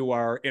know who you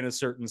are in a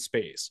certain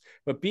space,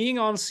 but being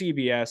on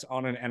CBS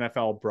on an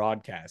NFL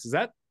broadcast, is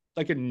that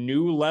like a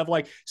new level?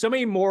 Like, so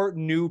many more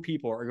new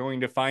people are going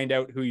to find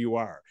out who you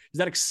are. Is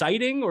that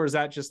exciting, or is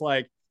that just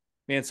like,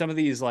 man, some of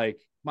these, like,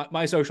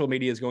 my social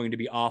media is going to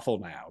be awful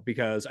now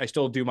because I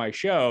still do my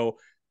show,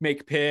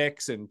 make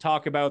picks and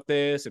talk about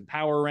this and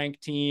power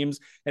rank teams.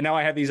 And now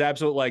I have these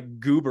absolute like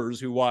goobers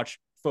who watch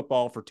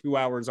football for 2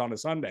 hours on a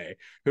Sunday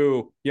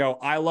who,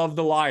 I love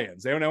the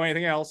Lions. They don't know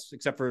anything else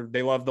except for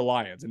they love the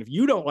Lions. And if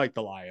you don't like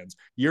the Lions,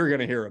 you're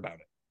going to hear about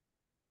it.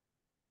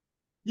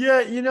 Yeah,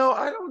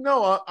 I don't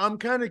know. I'm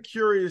kind of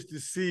curious to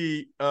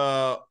see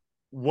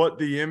what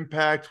the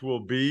impact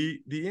will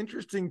be. The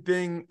interesting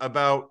thing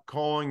about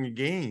calling a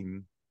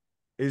game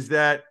is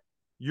that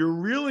you're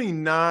really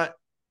not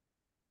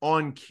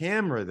on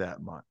camera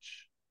that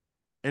much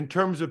in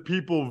terms of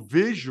people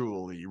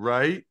visually,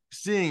 right?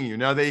 Seeing you.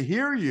 Now they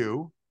hear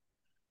you,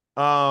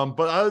 but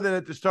other than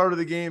at the start of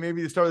the game,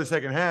 maybe the start of the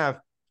second half,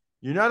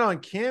 you're not on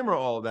camera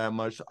all that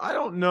much. So I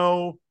don't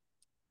know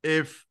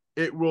if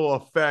it will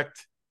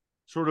affect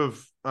sort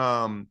of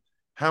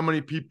how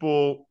many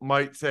people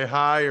might say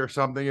hi or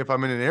something if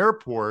I'm in an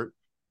airport.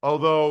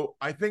 Although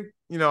I think,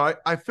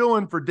 I fill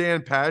in for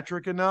Dan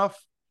Patrick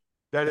enough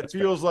that it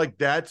feels like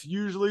that's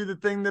usually the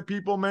thing that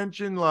people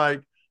mention,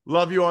 like,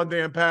 love you on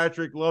Dan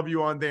Patrick, love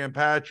you on Dan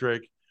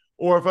Patrick.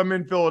 Or if I'm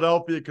in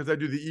Philadelphia because I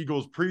do the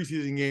Eagles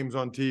preseason games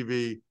on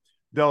TV,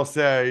 they'll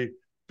say,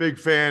 big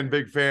fan,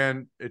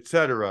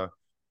 etc.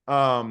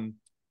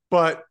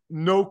 But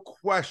no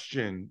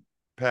question,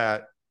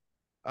 Pat,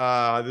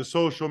 the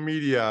social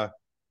media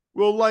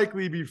will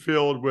likely be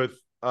filled with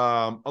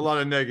a lot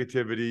of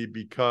negativity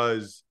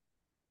because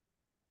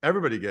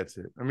everybody gets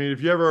it. I mean,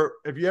 if you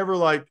ever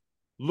like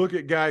look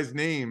at guys'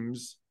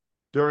 names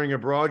during a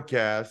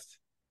broadcast,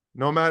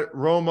 no matter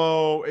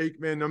Romo,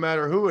 Aikman, no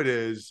matter who it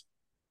is,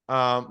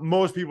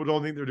 Most people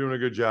don't think they're doing a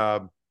good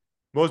job.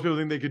 Most people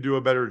think they could do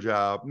a better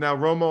job. Now,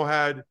 Romo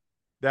had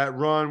that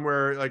run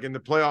where, like in the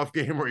playoff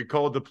game, where he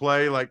called the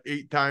play like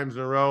 8 times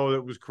in a row.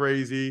 That was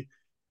crazy.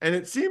 And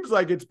it seems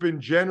like it's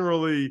been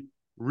generally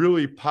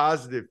really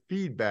positive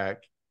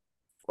feedback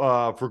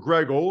for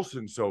Greg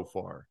Olsen so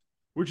far,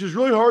 which is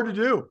really hard to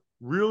do.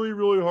 Really,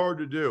 really hard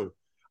to do.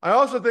 I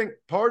also think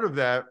part of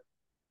that,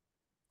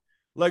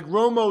 like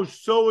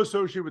Romo's so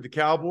associated with the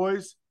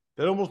Cowboys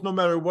that almost no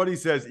matter what he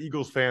says,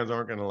 Eagles fans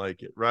aren't going to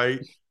like it,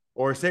 right?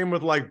 Or same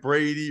with like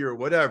Brady or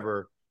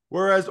whatever.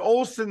 Whereas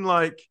Olsen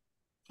like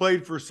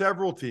played for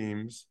several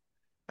teams,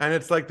 and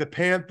it's like the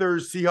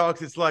Panthers,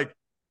 Seahawks, it's like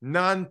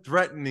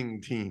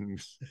non-threatening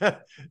teams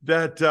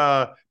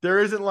that there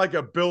isn't like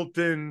a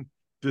built-in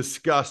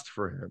disgust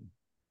for him.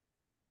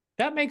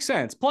 That makes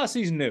sense. Plus,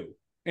 he's new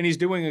and he's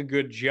doing a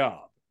good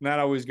job. And that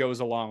always goes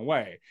a long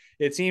way.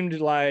 It seemed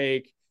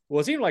like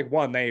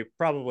one, they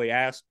probably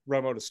asked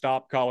Romo to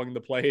stop calling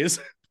the plays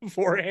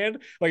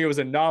beforehand. Like it was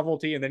a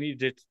novelty and then he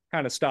just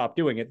kind of stopped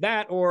doing it.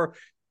 That, or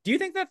do you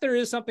think that there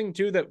is something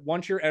too that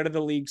once you're out of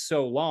the league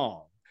so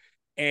long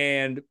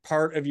and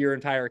part of your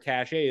entire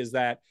cachet is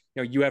that,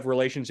 you know, you have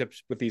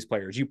relationships with these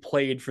players, you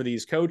played for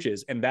these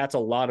coaches, and that's a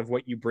lot of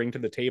what you bring to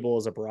the table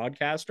as a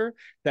broadcaster,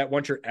 that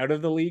once you're out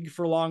of the league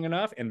for long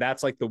enough, and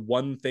that's like the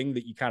one thing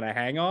that you kind of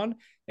hang on,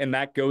 and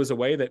that goes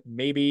away, that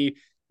maybe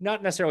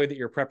not necessarily that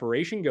your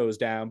preparation goes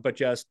down, but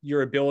just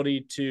your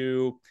ability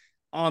to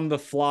on the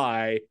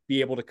fly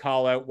be able to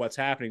call out what's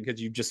happening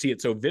because you just see it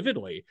so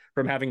vividly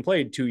from having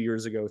played 2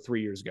 years ago,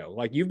 3 years ago.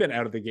 Like you've been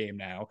out of the game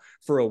now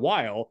for a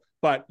while,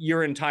 but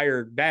your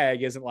entire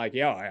bag isn't like,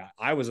 yeah,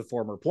 I was a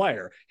former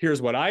player.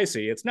 Here's what I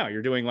see. It's no,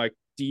 you're doing like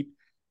deep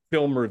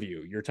film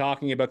review. You're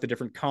talking about the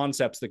different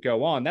concepts that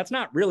go on. That's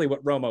not really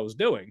what Romo's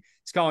doing.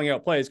 He's calling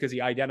out plays because he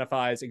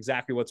identifies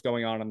exactly what's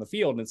going on the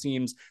field. And it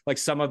seems like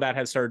some of that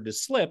has started to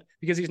slip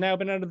because he's now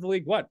been out of the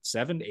league,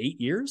 7, 8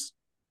 years?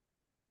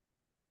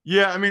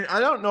 Yeah, I mean,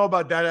 I don't know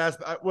about that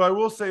aspect. What I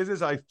will say is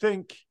this. I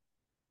think,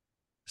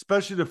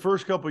 especially the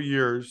first couple of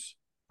years,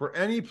 for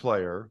any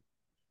player,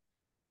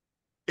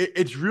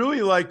 it's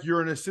really like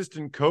you're an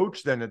assistant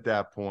coach then at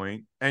that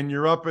point, and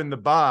you're up in the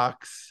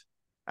box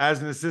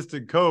as an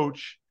assistant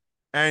coach,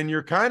 and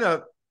you're kind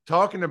of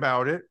talking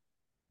about it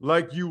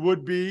like you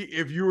would be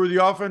if you were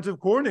the offensive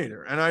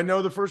coordinator. And I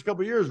know the first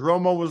couple of years,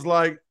 Romo was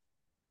like,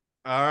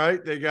 all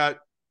right, they got,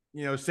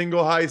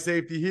 single high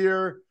safety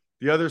here.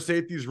 The other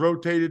safety's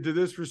rotated to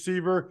this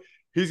receiver.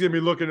 He's going to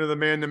be looking to the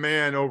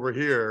man-to-man over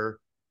here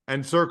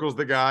and circles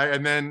the guy.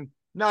 And then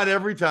not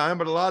every time,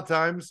 but a lot of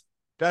times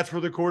that's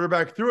where the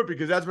quarterback threw it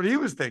because that's what he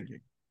was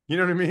thinking. You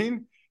know what I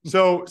mean?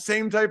 So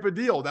same type of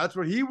deal. That's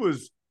what he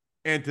was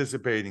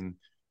anticipating.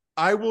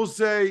 I will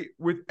say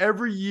with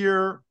every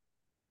year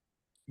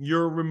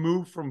you're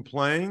removed from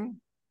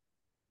playing,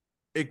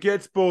 it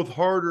gets both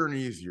harder and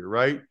easier,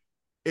 right?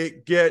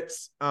 It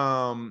gets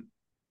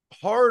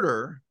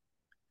harder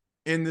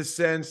in the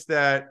sense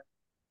that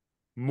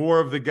more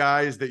of the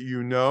guys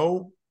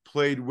that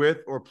played with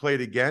or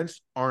played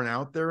against aren't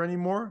out there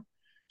anymore.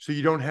 So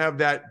you don't have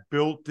that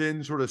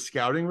built-in sort of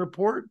scouting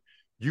report.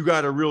 You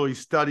got to really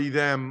study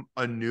them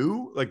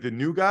anew, like the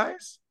new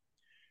guys.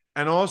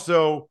 And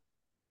also,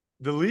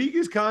 the league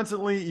is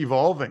constantly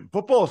evolving.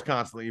 Football is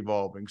constantly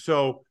evolving.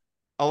 So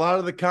a lot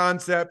of the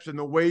concepts and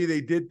the way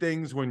they did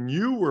things when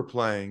you were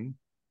playing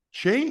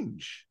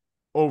change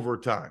over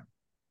time.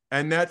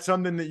 And that's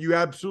something that you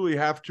absolutely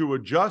have to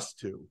adjust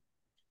to.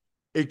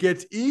 It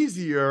gets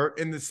easier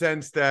in the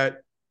sense that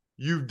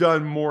you've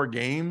done more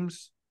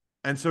games.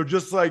 And so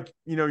just like,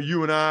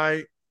 you and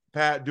I,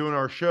 Pat, doing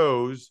our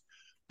shows,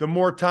 the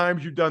more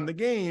times you've done the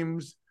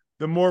games,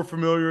 the more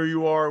familiar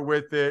you are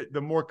with it,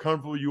 the more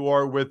comfortable you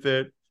are with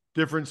it,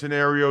 different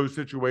scenarios,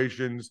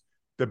 situations,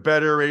 the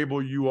better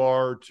able you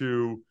are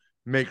to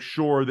make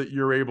sure that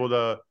you're able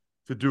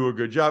to do a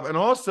good job. And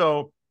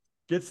also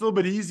gets a little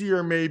bit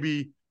easier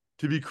maybe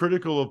to be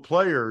critical of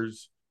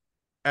players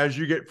as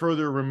you get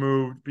further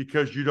removed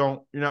because you're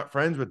not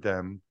friends with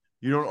them.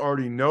 You don't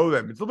already know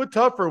them. It's a little bit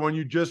tougher when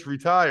you just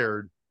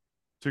retired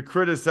to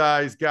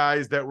criticize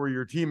guys that were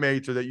your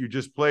teammates or that you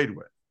just played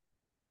with.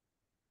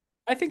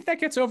 I think that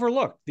gets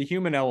overlooked, the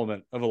human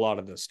element of a lot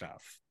of this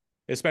stuff,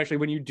 especially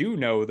when you do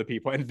know the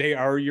people and they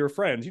are your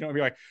friends. You don't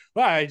be like,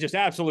 well, I just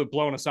absolute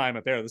blown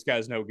assignment there. This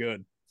guy's no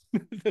good.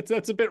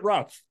 That's a bit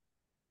rough.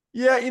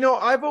 Yeah,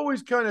 I've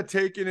always kind of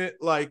taken it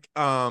like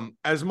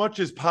as much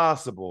as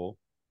possible,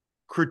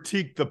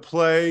 critique the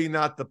play,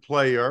 not the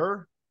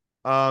player,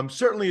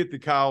 certainly at the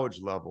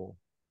college level,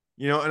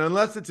 and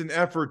unless it's an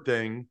effort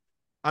thing,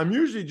 I'm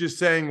usually just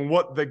saying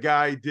what the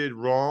guy did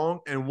wrong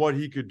and what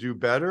he could do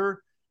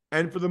better.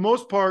 And for the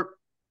most part,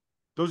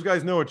 those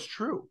guys know it's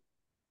true.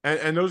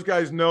 And those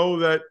guys know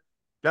that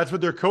that's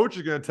what their coach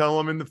is going to tell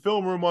them in the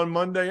film room on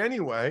Monday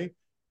anyway.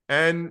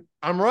 And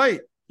I'm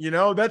right.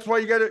 That's why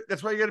you got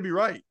to be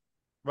right.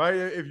 Right.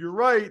 If you're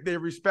right, they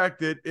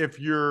respect it. If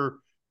you're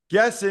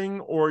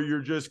guessing or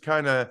you're just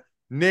kind of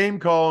name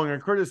calling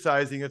and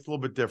criticizing, it's a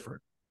little bit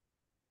different.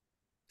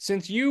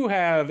 Since you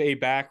have a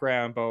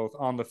background both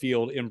on the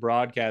field in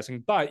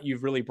broadcasting, but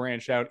you've really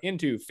branched out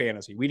into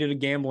fantasy, we did a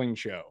gambling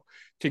show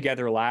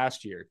together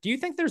last year. Do you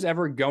think there's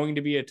ever going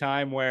to be a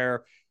time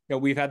where,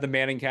 we've had the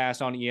Manning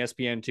cast on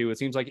ESPN2. It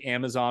seems like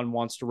Amazon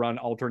wants to run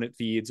alternate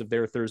feeds of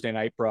their Thursday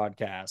night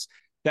broadcasts,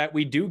 that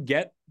we do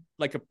get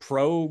like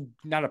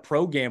not a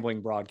pro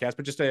gambling broadcast,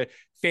 but just a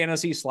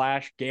fantasy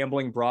 /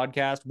 gambling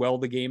broadcast while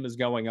the game is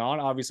going on.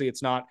 Obviously,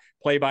 it's not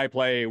play by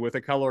play with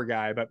a color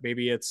guy, but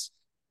maybe it's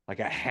like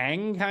a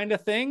hang kind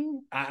of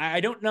thing. I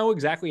don't know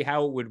exactly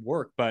how it would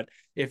work, but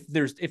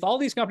if all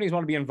these companies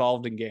want to be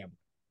involved in gambling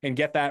and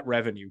get that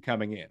revenue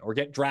coming in, or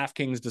get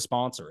DraftKings to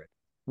sponsor it,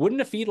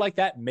 wouldn't a feed like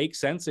that make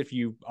sense if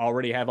you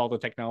already have all the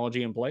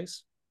technology in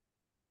place?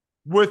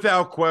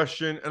 Without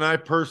question. And I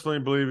personally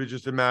believe it's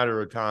just a matter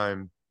of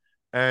time.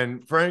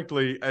 And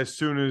frankly, as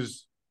soon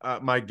as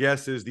my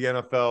guess is the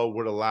NFL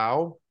would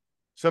allow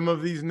some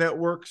of these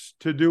networks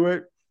to do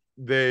it,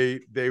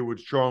 they would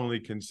strongly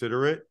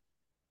consider it,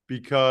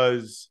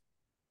 because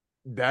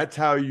that's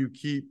how you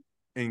keep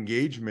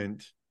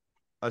engagement,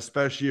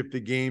 especially if the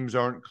games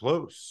aren't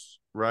close,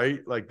 right?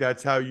 Like,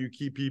 that's how you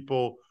keep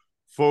people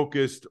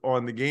focused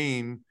on the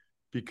game,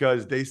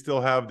 because they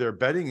still have their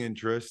betting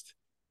interest,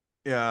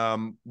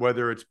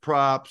 whether it's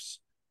props,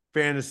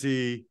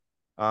 fantasy,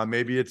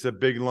 maybe it's a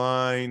big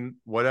line,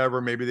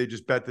 whatever. Maybe they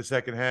just bet the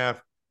second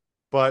half.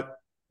 But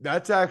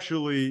that's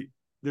actually,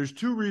 there's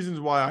two reasons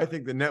why I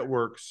think the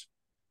networks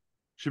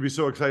should be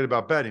so excited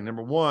about betting.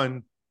 Number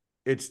one,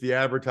 it's the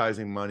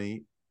advertising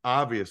money,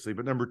 obviously.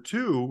 But number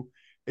two,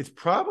 it's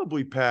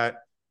probably, Pat,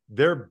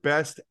 their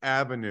best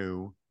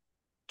avenue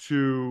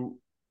to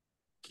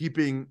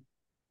keeping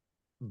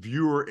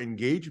viewer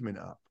engagement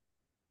up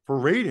for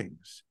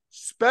ratings,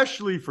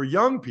 especially for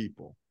young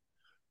people.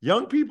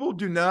 Young people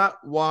do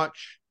not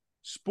watch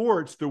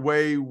sports the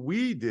way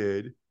we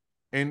did,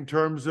 in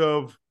terms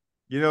of,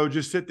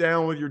 just sit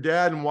down with your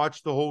dad and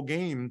watch the whole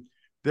game.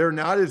 They're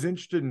not as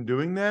interested in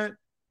doing that.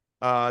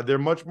 They're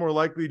much more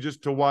likely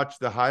just to watch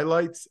the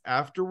highlights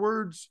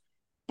afterwards,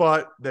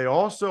 but they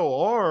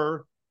also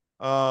are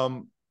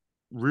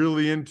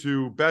really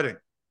into betting.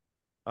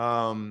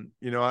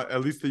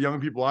 At least the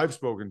young people I've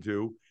spoken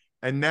to,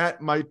 and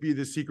that might be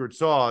the secret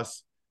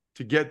sauce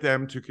to get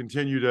them to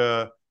continue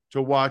to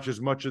watch as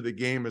much of the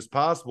game as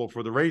possible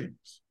for the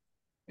ratings.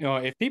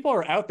 If people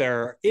are out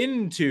there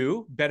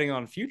into betting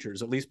on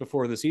futures, at least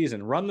before the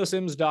season,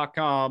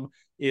 runthesims.com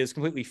is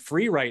completely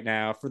free right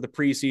now for the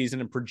preseason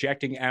and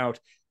projecting out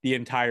the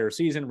entire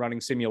season,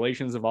 running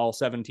simulations of all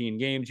 17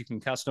 games. You can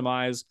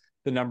customize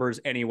the numbers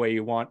any way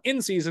you want.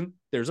 In season,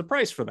 there's a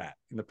price for that.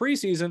 In the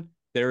preseason,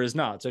 there is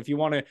not. So if you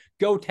want to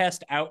go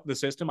test out the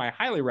system, I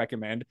highly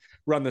recommend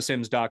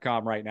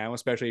runthesims.com right now,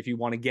 especially if you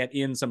want to get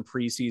in some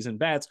preseason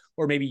bets,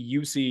 or maybe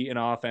you see an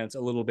offense a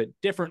little bit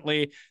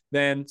differently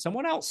than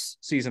someone else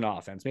sees an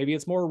offense. Maybe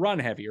it's more run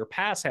heavy or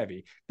pass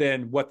heavy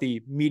than what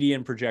the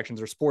median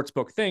projections or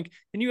sportsbook think,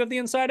 and you have the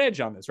inside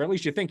edge on this, or at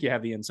least you think you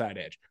have the inside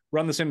edge.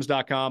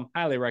 Runthesims.com,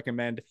 highly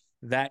recommend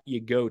that you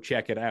go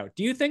check it out.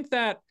 Do you think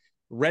that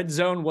Red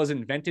Zone was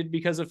invented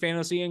because of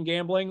fantasy and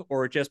gambling,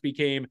 or it just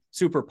became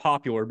super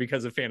popular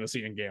because of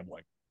fantasy and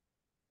gambling?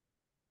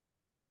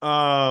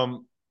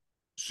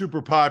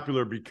 Super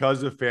popular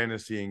because of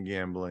fantasy and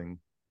gambling,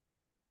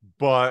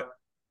 but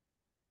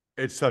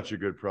it's such a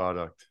good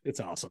product.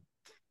 It's awesome.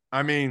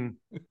 I mean,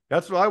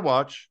 that's what I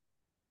watch.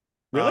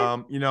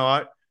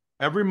 Really?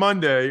 Every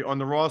Monday on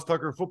the Ross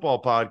Tucker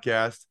Football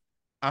Podcast,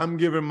 I'm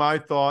giving my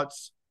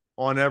thoughts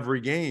on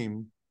every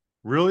game.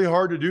 Really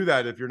hard to do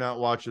that if you're not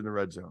watching the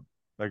Red Zone.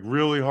 Like,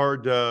 really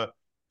hard to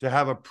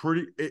have a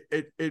pretty,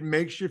 it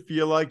makes you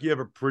feel like you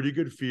have a pretty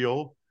good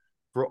feel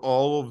for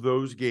all of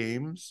those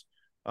games.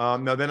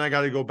 Now then I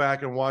got to go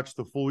back and watch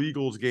the full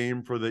Eagles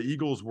game for the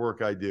Eagles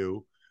work I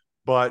do.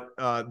 But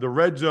the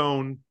Red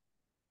Zone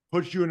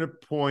puts you in a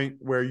point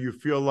where you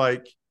feel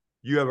like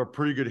you have a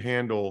pretty good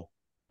handle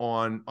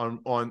on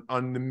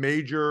the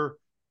major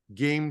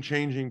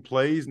game-changing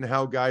plays and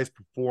how guys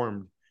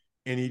performed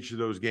in each of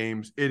those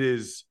games.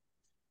 It's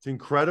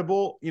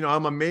incredible.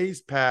 I'm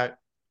amazed, Pat,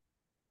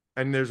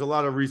 and there's a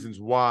lot of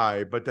reasons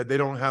why, but that they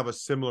don't have a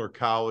similar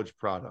college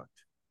product,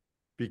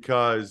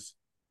 because,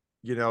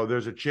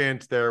 there's a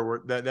chance there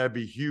where that'd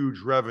be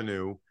huge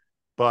revenue,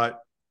 but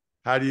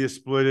how do you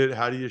split it?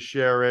 How do you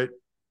share it?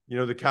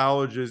 The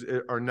colleges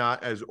are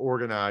not as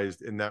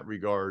organized in that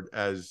regard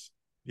as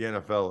the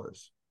NFL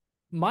is.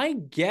 My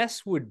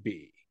guess would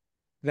be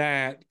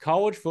that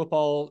college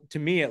football, to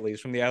me at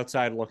least from the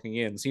outside looking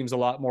in, seems a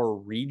lot more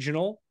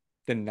regional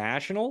than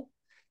national.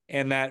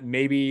 And that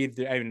maybe,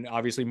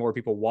 obviously more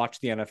people watch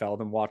the NFL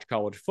than watch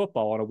college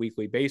football on a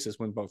weekly basis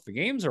when both the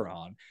games are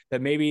on, that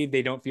maybe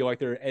they don't feel like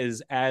there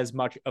is as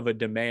much of a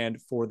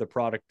demand for the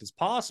product as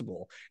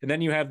possible. And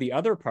then you have the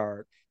other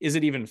part, is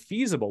it even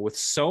feasible with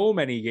so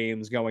many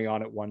games going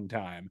on at one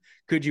time?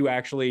 Could you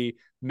actually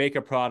make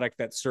a product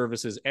that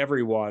services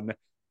everyone,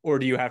 or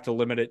do you have to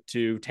limit it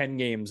to 10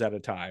 games at a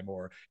time,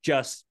 or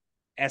just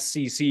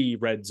SEC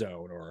red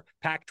zone or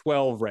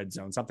Pac-12 red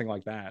zone, something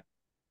like that?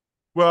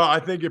 Well, I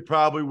think it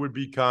probably would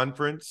be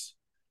conference.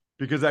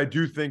 because I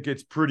do think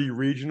it's pretty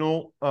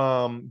regional.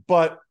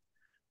 But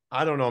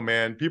I don't know,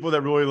 man. People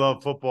that really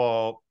love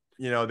football,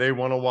 they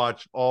want to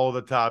watch all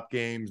the top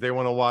games. They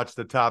want to watch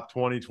the top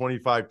 20,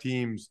 25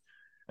 teams.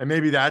 And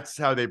maybe that's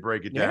how they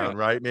break it down,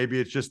 right? Maybe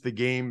it's just the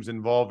games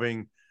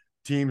involving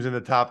teams in the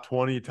top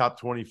 20, top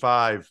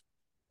 25.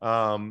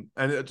 And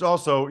it's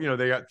also,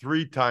 they got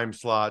 3 time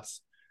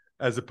slots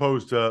as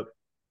opposed to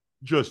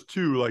just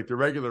 2, like the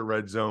regular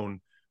red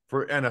zone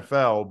for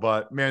NFL.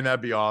 But man,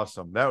 that'd be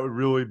awesome. That would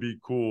really be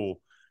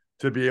cool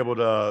to be able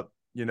to,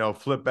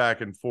 flip back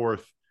and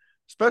forth,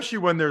 especially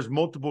when there's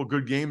multiple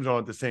good games on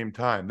at the same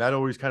time. That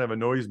always kind of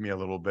annoys me a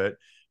little bit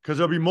because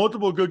there'll be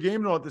multiple good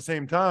games on at the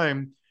same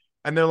time.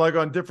 And they're like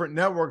on different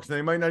networks and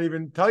they might not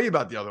even tell you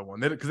about the other one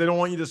because they don't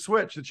want you to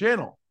switch the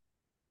channel.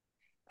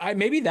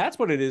 Maybe that's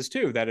what it is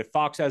too, that if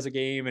Fox has a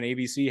game and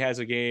ABC has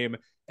a game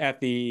at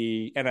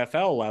the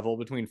NFL level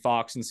between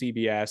Fox and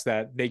CBS,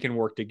 that they can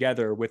work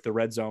together with the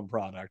red zone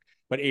product.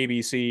 But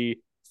ABC,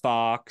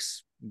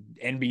 Fox,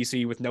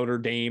 NBC with Notre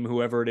Dame,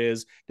 whoever it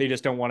is, they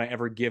just don't want to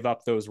ever give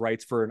up those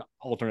rights for an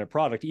alternate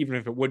product. Even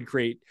if it would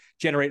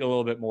generate a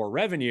little bit more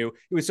revenue,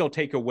 it would still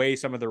take away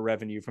some of the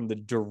revenue from the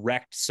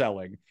direct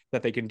selling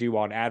that they can do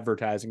on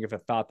advertising if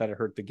it thought that it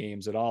hurt the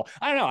games at all.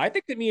 I don't know. I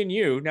think that me and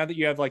you, now that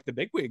you have like the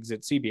bigwigs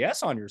at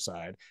CBS on your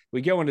side,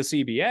 we go into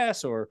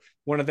CBS or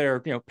one of their,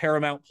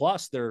 Paramount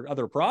Plus, their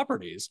other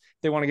properties.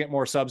 If they want to get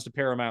more subs to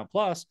Paramount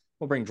Plus,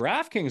 we'll bring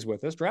DraftKings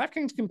with us.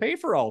 DraftKings can pay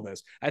for all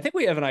this. I think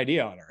we have an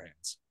idea on our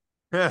hands.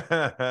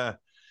 That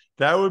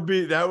would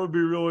be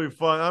really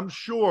fun. I'm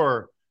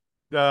sure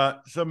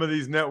some of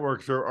these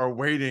networks are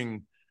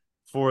waiting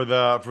for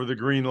the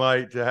green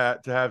light to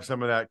have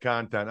some of that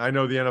content. I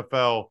know the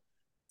NFL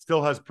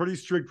still has pretty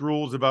strict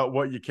rules about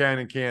what you can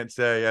and can't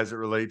say as it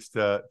relates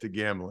to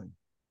gambling.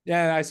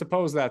 Yeah, I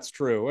suppose that's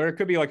true. Or it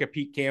could be like a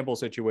Pete Campbell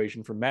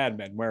situation from Mad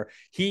Men where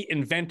he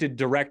invented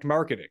direct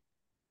marketing.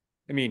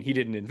 I mean, he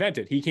didn't invent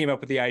it. He came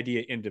up with the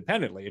idea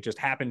independently. It just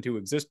happened to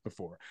exist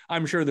before.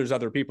 I'm sure there's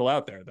other people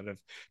out there that have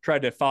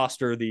tried to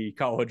foster the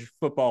college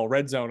football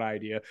red zone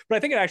idea, but I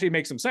think it actually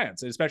makes some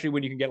sense, especially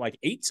when you can get like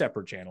 8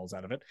 separate channels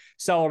out of it,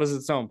 sell it as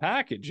its own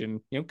package and,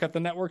 cut the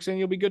networks in,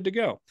 you'll be good to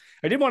go.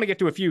 I did want to get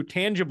to a few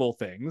tangible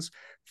things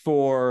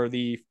for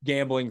the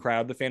gambling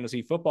crowd, the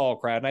fantasy football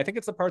crowd, and I think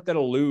it's the part that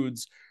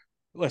eludes.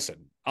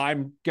 Listen,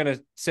 I'm going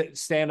to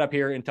stand up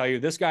here and tell you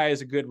this guy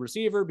is a good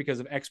receiver because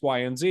of X, Y,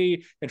 and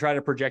Z and try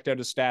to project out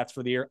his stats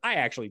for the year. I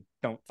actually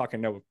don't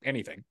fucking know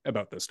anything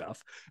about this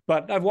stuff,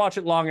 but I've watched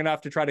it long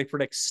enough to try to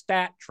predict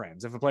stat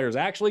trends. If a player is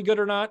actually good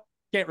or not,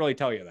 can't really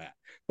tell you that.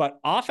 But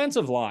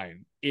offensive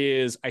line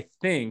is, I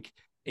think,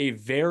 a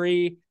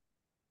very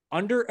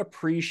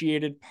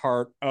underappreciated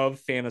part of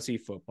fantasy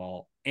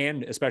football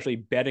and especially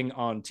betting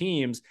on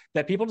teams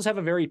that people just have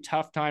a very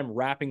tough time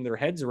wrapping their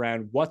heads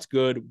around what's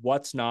good,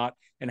 what's not,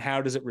 and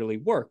how does it really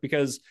work?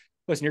 Because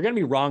listen, you're going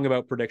to be wrong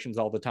about predictions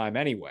all the time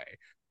anyway.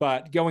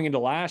 But going into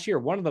last year,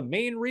 one of the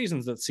main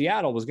reasons that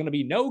Seattle was going to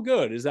be no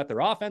good is that their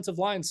offensive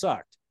line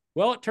sucked.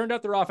 Well, it turned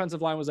out their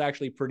offensive line was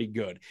actually pretty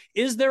good.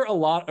 Is there a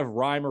lot of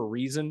rhyme or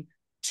reason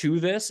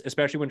to this,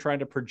 especially when trying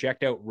to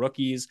project out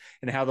rookies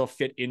and how they'll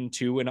fit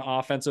into an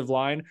offensive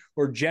line?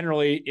 Or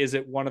generally, is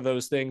it one of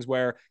those things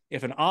where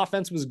if an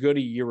offense was good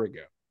a year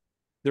ago,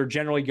 they're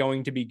generally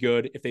going to be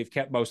good if they've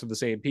kept most of the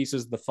same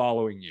pieces the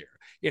following year?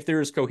 If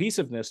there is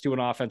cohesiveness to an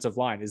offensive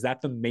line, is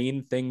that the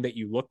main thing that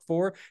you look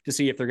for to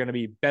see if they're going to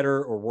be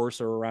better or worse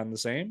or around the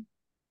same?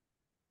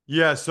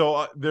 Yeah,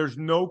 so there's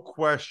no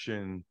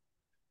question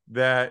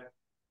that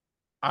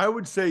I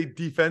would say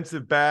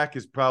defensive back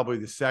is probably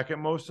the second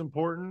most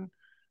important.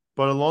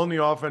 But along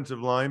the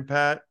offensive line,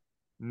 Pat,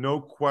 no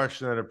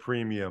question that a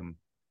premium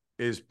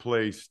is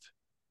placed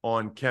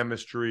on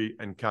chemistry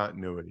and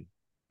continuity.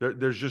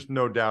 There's just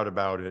no doubt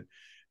about it.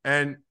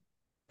 And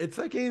it's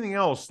like anything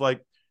else.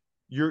 Like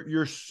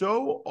you're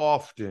so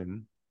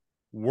often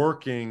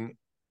working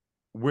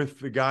with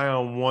the guy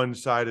on one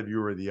side of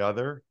you or the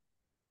other.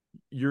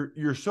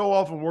 You're so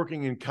often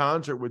working in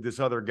concert with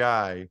this other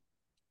guy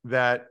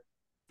that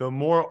the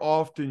more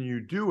often you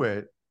do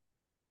it,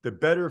 the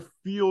better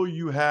feel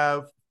you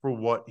have for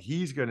what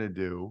he's going to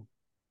do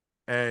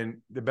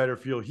and the better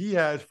feel he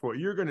has for what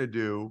you're going to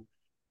do.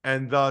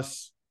 And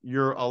thus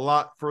you're a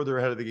lot further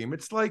ahead of the game.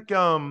 It's like,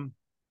 when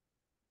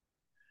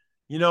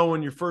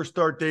you first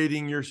start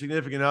dating your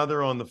significant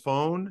other on the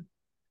phone,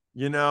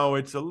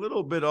 it's a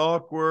little bit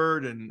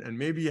awkward and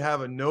maybe you have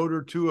a note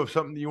or two of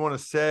something you want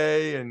to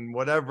say and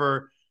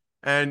whatever.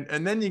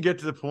 And then you get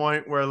to the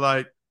point where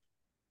like,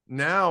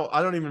 now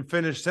I don't even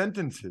finish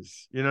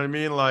sentences. You know what I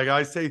mean? Like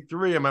I say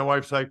 3 and my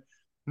wife's like,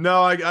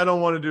 no, I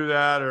don't want to do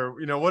that. Or,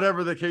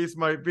 whatever the case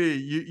might be,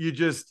 you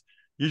just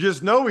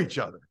know each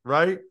other.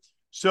 Right.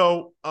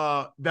 So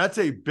that's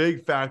a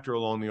big factor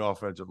along the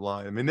offensive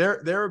line. I mean,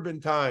 there have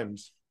been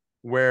times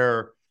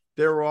where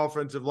there were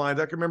offensive lines.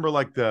 I can remember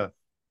like the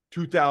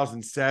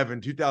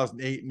 2007,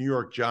 2008 New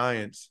York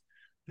Giants.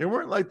 They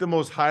weren't like the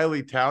most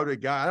highly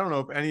touted guy. I don't know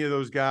if any of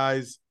those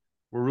guys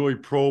were really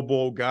Pro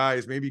Bowl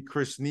guys. Maybe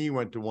Chris Snee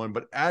went to one,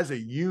 but as a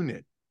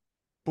unit,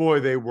 boy,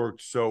 they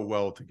worked so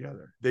well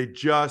together. They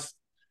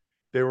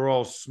were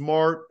all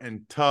smart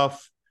and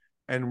tough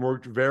and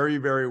worked very,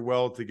 very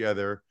well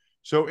together.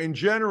 So in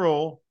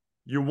general,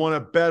 you want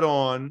to bet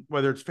on,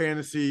 whether it's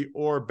fantasy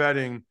or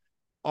betting,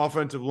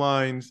 offensive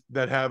lines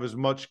that have as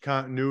much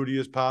continuity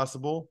as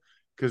possible,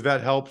 because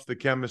that helps the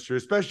chemistry,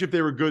 especially if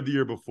they were good the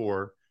year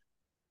before.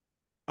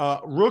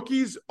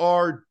 Rookies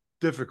are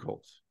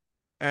difficult,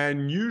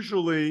 and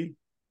usually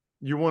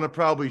you want to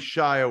probably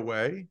shy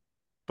away.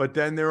 But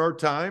then there are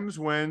times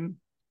when,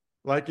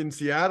 like in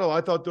Seattle,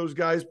 I thought those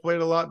guys played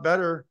a lot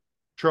better.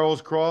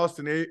 Charles Cross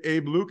and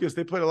Abe Lucas,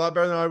 they played a lot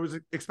better than I was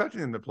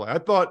expecting them to play. I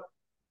thought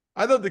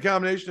the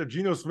combination of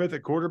Geno Smith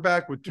at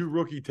quarterback with 2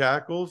 rookie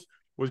tackles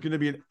was going to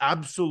be an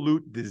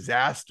absolute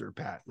disaster,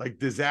 Pat, like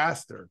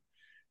disaster.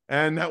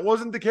 And that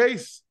wasn't the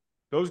case.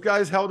 Those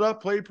guys held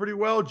up, played pretty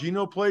well.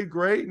 Geno played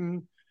great.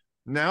 And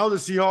now the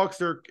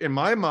Seahawks are, in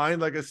my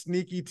mind, like a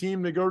sneaky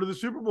team to go to the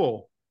Super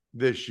Bowl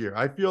this year.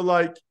 I feel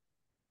like,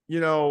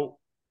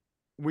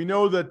 we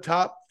know the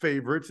top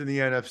favorites in the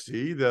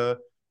NFC, the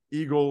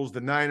Eagles,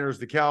 the Niners,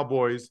 the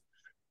Cowboys,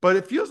 but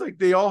it feels like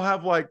they all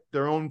have like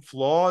their own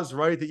flaws,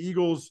 right? The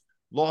Eagles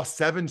lost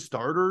 7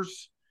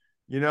 starters.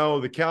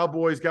 The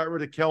Cowboys got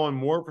rid of Kellen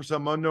Moore for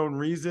some unknown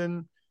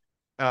reason.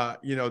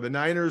 The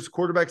Niners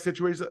quarterback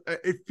situation.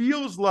 It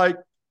feels like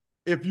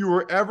if you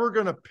were ever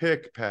going to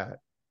pick, Pat,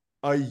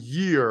 a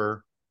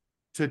year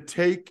to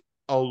take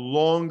a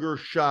longer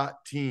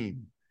shot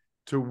team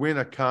to win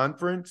a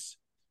conference,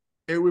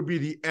 it would be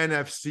the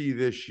NFC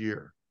this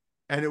year.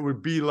 And it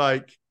would be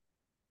like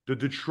the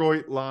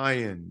Detroit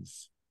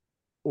Lions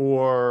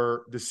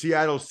or the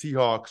Seattle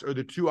Seahawks, or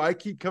the two I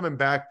keep coming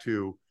back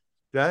to.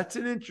 That's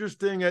an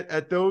interesting,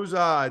 at those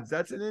odds,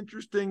 that's an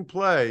interesting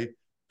play,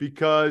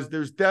 because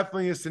there's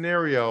definitely a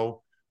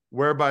scenario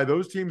whereby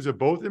those teams have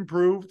both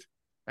improved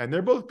and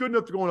they're both good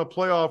enough to go on a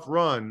playoff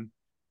run,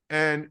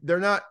 and they're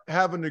not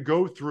having to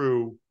go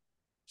through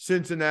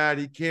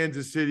Cincinnati,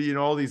 Kansas City, and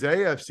all these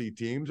AFC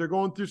teams. They're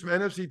going through some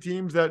NFC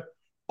teams that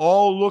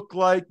all look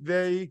like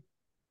they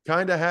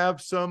kind of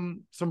have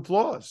some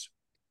flaws.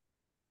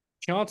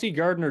 Chauncey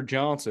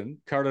Gardner-Johnson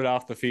carted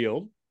off the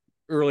field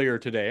earlier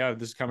today.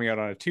 This is coming out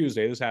on a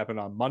Tuesday. This happened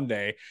on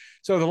Monday.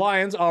 So the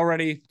Lions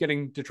already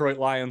getting Detroit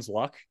Lions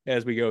luck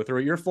as we go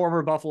through it. Your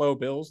former Buffalo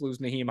Bills lose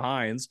Nyheim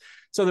Hines.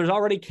 So there's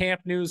already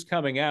camp news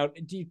coming out.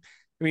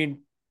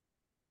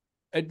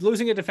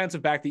 Losing a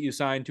defensive back that you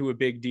signed to a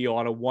big deal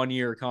on a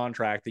 1-year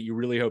contract that you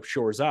really hope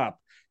shores up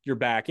your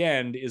back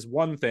end is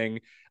one thing.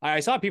 I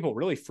saw people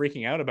really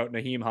freaking out about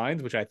Nyheim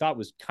Hines, which I thought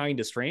was kind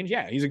of strange.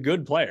 Yeah, he's a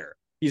good player.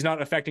 He's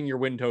not affecting your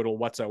win total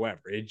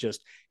whatsoever.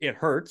 It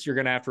hurts. You're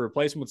going to have to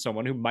replace him with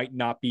someone who might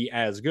not be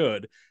as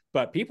good.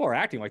 But people are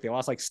acting like they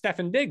lost like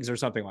Stefon Diggs or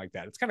something like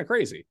that. It's kind of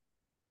crazy.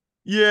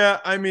 Yeah,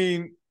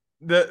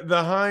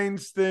 the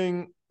Hines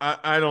thing,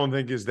 I don't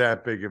think is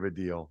that big of a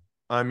deal.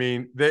 I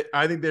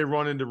think they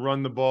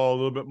run the ball a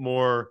little bit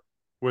more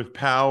with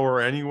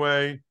power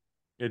anyway.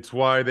 It's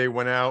why they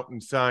went out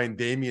and signed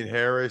Damian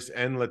Harris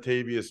and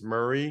Latavius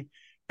Murray.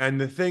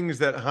 And the things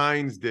that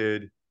Hines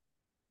did,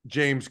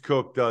 James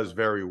Cook does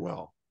very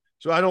well.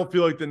 So I don't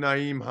feel like the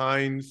Nyheim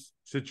Hines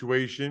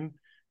situation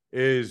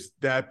is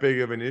that big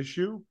of an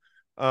issue.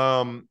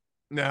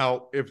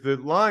 Now, if the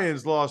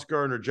Lions lost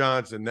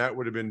Gardner-Johnson, that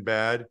would have been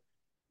bad.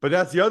 But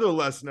that's the other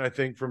lesson, I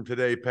think, from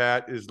today,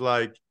 Pat, is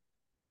like,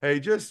 hey,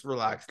 just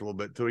relax a little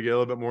bit till we get a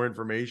little bit more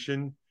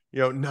information.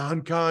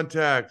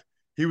 Non-contact.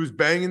 He was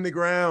banging the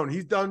ground.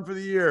 He's done for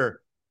the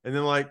year. And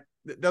then,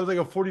 that was like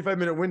a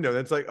 45-minute window.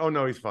 That's like, oh,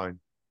 no, he's fine.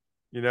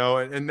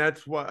 And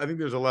that's what I think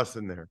there's a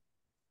lesson there.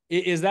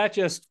 Is that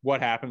just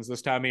what happens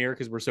this time of year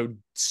because we're so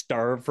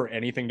starved for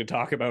anything to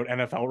talk about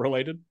NFL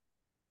related?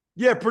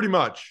 Yeah, pretty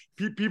much.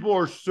 People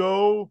are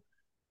so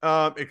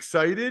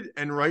excited,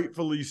 and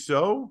rightfully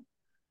so,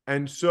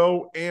 and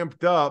so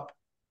amped up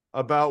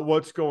about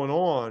what's going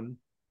on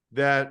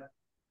that,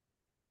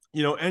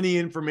 any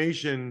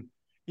information,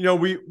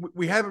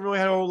 we haven't really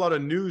had a whole lot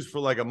of news for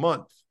like a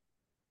month,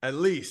 at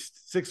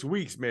least 6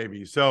 weeks,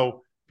 maybe.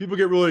 So people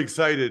get really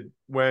excited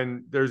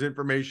when there's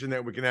information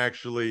that we can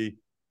actually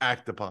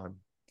act upon.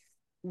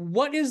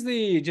 What is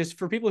just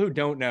for people who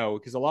don't know,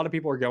 because a lot of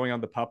people are going on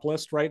the PUP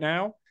list right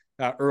now,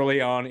 early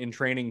on in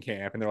training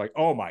camp, and they're like,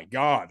 oh my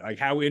God, like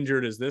how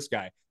injured is this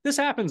guy? This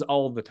happens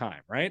all the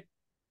time, right?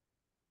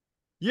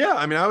 Yeah.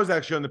 I was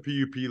actually on the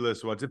PUP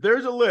list once. If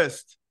there's a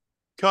list,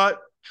 cut,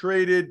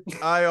 traded,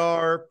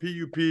 IR,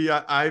 PUP,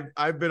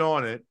 I've been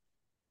on it.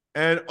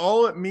 And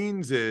all it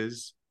means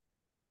is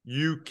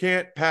you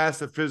can't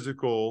pass a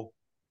physical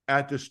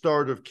at the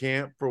start of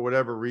camp for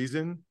whatever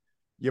reason.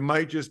 You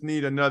might just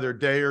need another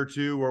day or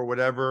two or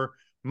whatever.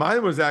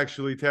 Mine was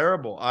actually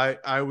terrible.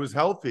 I was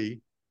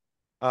healthy,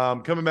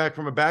 coming back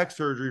from a back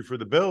surgery for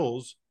the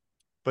Bills.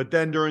 But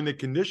then during the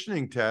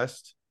conditioning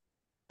test,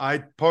 I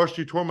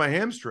partially tore my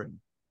hamstring.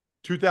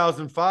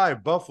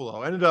 2005,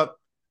 Buffalo. Ended up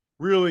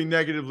really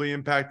negatively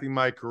impacting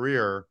my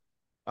career.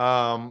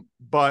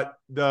 But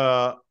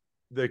the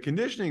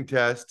conditioning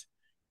test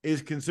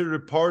is considered a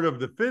part of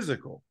the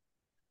physical.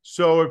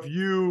 So if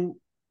you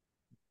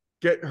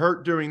get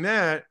hurt doing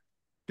that,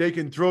 they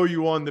can throw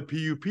you on the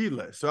PUP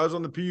list. So I was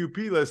on the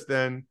PUP list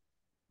then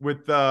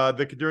with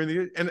during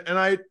the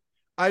and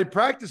I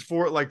practiced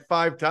for it like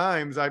 5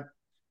 times.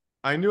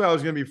 I knew I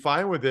was going to be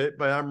fine with it,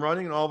 but I'm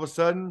running and all of a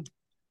sudden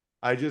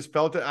I just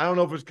felt it. I don't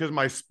know if it's because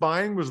my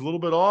spine was a little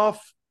bit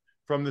off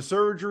from the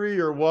surgery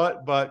or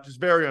what, but just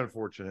very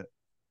unfortunate.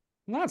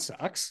 Well, that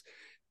sucks.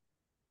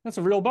 That's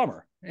a real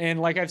bummer.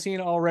 And like I've seen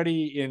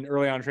already in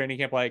early on training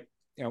camp, like,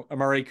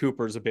 Amari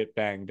Cooper's a bit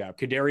banged up.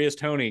 Kadarius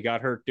Toney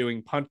got hurt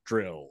doing punt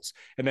drills.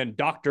 And then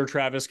Dr.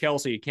 Travis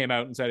Kelce came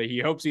out and said he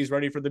hopes he's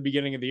ready for the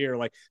beginning of the year.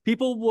 Like,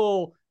 people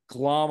will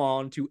glom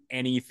on to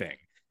anything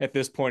at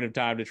this point of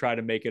time to try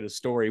to make it a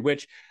story,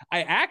 which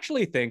I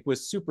actually think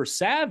was super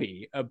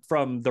savvy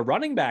from the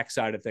running back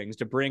side of things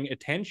to bring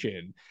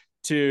attention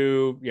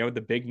to,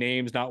 the big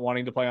names not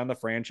wanting to play on the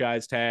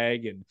franchise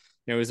tag. And,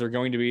 is there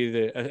going to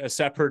be a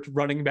separate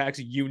running backs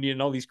union,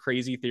 all these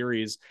crazy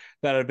theories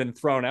that have been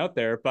thrown out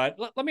there. But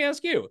let me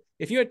ask you,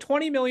 if you had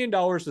 $20 million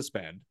to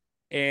spend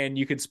and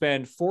you could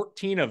spend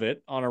 14 of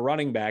it on a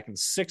running back and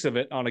 6 of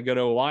it on a good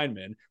O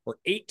lineman, or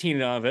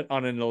 18 of it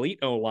on an elite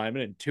O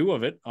lineman and 2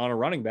 of it on a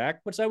running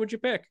back, which side would you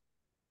pick?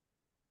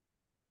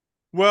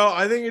 Well,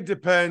 I think it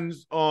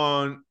depends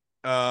on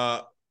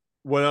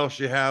what else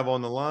you have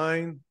on the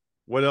line,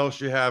 what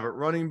else you have at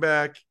running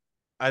back.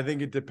 I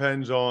think it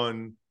depends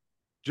on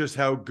just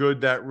how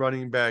good that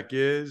running back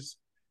is.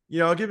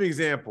 I'll give you an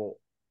example,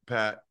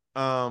 Pat.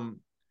 I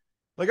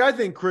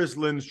think Chris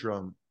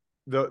Lindstrom,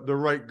 the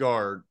right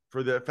guard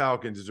for the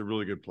Falcons, is a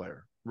really good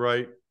player,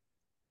 right?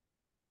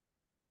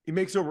 He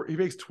makes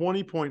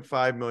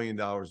 $20.5 million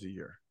a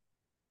year.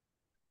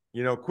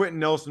 Quentin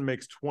Nelson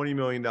makes $20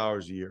 million a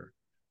year.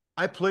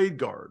 I played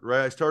guard,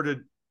 right? I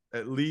started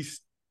at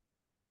least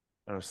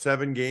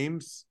 7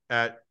 games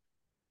at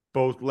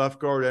both left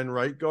guard and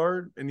right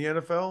guard in the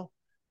NFL.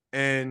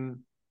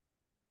 And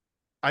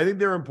I think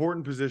they're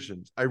important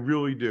positions. I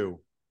really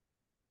do.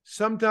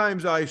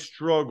 Sometimes I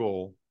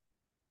struggle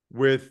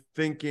with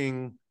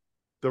thinking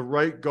the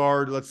right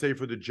guard, let's say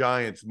for the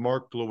Giants,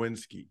 Mark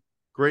Glowinski,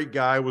 great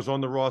guy, was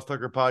on the Ross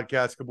Tucker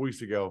podcast a couple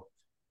weeks ago.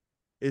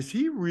 Is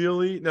he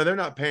really, now they're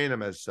not paying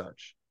him as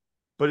such,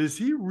 but is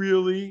he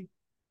really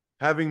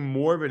having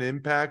more of an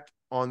impact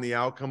on the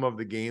outcome of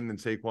the game than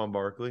Saquon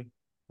Barkley?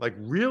 Like,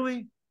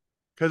 really?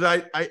 Because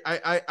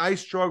I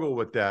struggle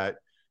with that.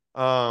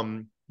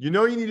 You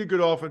need a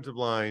good offensive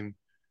line.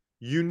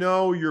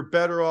 You're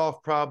better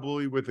off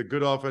probably with a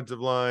good offensive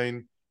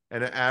line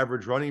and an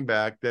average running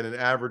back than an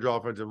average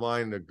offensive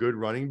line and a good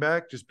running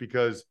back, just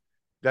because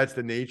that's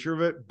the nature of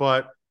it.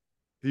 But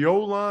the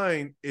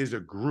O-line is a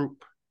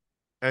group,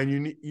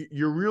 and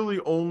you're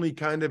really only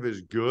kind of as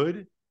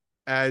good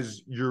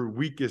as your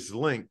weakest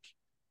link.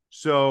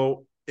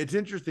 So it's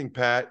interesting,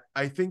 Pat.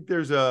 I think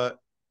there's a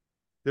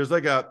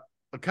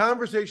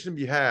conversation to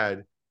be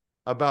had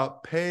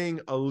about paying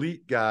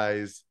elite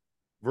guys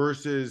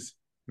versus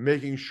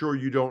making sure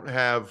you don't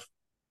have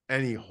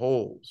any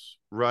holes,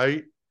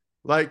 right?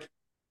 Like,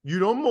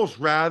 you'd almost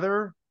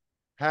rather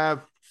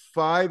have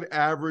 5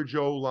 average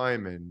O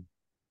linemen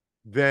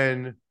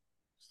than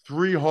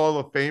 3 Hall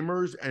of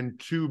Famers and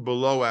 2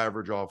 below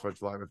average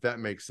offensive linemen, if that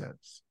makes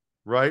sense,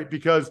 right?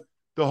 Because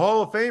the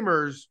Hall of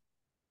Famers,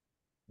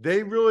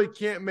 they really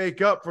can't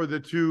make up for the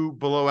 2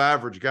 below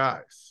average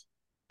guys.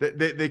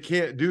 They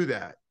can't do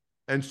that.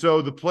 And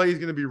so the play is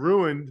going to be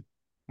ruined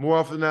more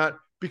often than not,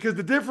 because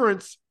the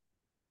difference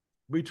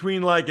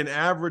between like an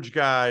average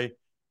guy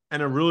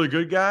and a really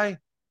good guy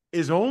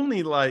is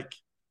only like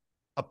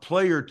a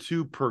play or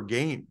 2 per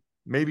game,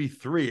 maybe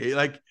 3.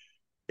 Like,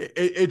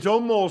 it's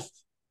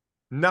almost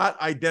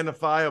not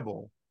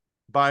identifiable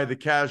by the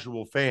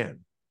casual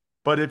fan.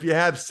 But if you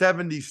have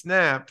 70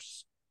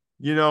 snaps,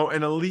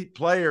 an elite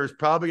player is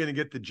probably going to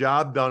get the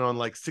job done on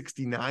like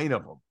 69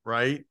 of them,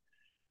 right?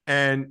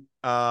 And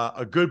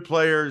a good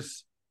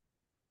player's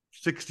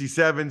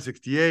 67,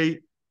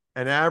 68,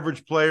 and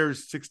average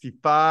players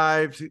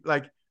 65.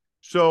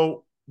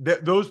 So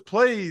those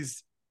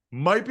plays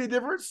might be a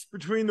difference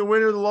between the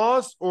win or the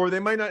loss, or they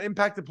might not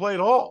impact the play at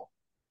all.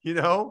 You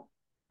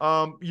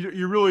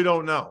really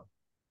don't know.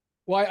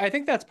 Well, I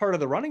think that's part of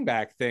the running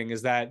back thing,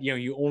 is that,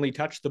 you only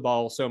touch the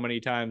ball so many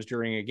times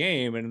during a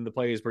game. And in the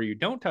plays where you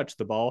don't touch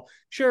the ball,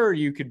 sure,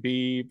 you could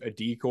be a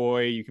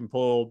decoy. You can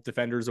pull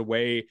defenders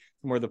away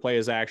from where the play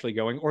is actually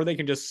going, or they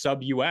can just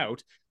sub you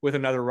out with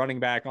another running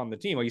back on the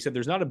team. Like you said,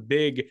 there's not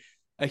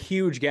a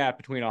huge gap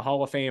between a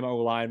Hall of Fame O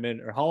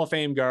lineman or Hall of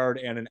Fame guard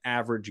and an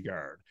average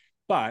guard.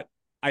 But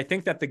I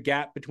think that the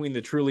gap between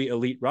the truly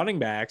elite running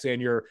backs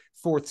and your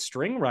 4th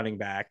string running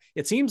back,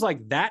 it seems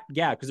like that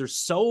gap, because there's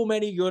so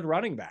many good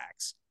running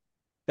backs,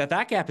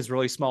 that gap is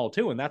really small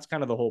too. And that's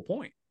kind of the whole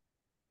point.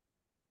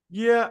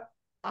 Yeah,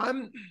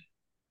 I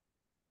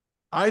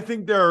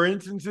think there are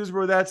instances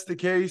where that's the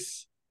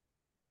case.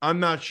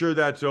 I'm not sure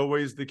that's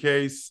always the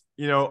case.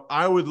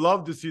 I would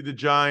love to see the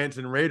Giants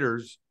and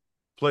Raiders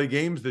play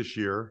games this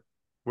year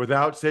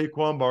without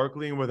Saquon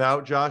Barkley and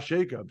without Josh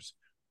Jacobs.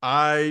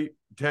 I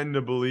tend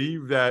to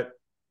believe that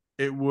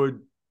it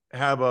would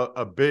have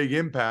a big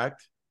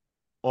impact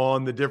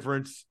on the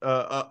difference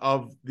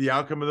of the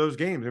outcome of those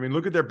games. I mean,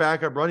 look at their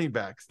backup running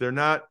backs. They're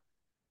not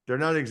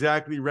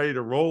exactly ready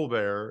to roll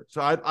there.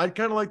 So I'd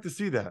kind of like to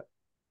see that.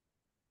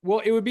 Well,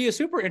 it would be a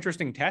super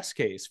interesting test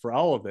case for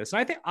all of this.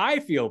 And I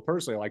feel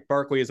personally like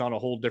Barkley is on a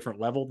whole different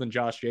level than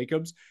Josh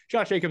Jacobs.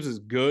 Josh Jacobs is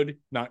good,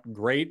 not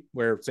great,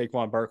 where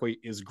Saquon Barkley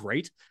is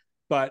great.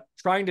 But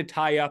trying to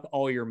tie up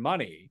all your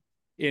money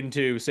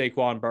into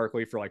Saquon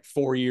Barkley for like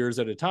 4 years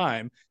at a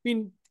time, I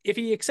mean, if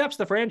he accepts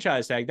the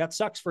franchise tag, that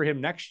sucks for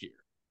him next year.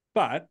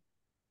 But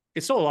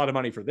it's still a lot of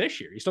money for this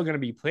year. He's still going to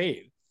be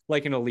paid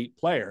like an elite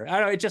player. I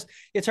don't know.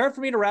 It's hard for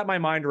me to wrap my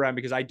mind around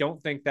because I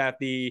don't think that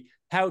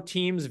how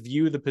teams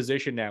view the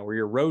position now, where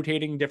you're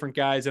rotating different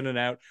guys in and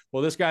out.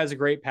 Well, this guy's a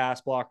great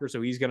pass blocker,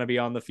 so he's going to be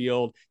on the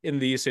field in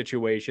these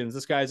situations.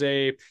 This guy's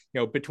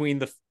between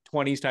the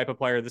 20s type of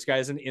player. This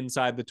guy's an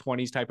inside the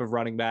 20s type of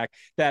running back,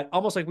 that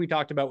almost like we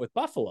talked about with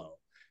Buffalo,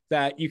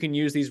 that you can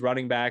use these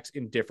running backs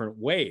in different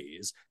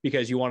ways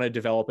because you want to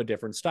develop a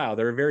different style.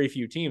 There are very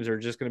few teams that are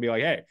just going to be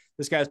like, hey,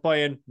 this guy's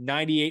playing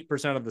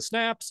 98% of the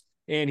snaps,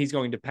 and he's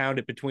going to pound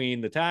it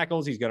between the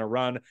tackles. He's going to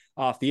run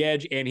off the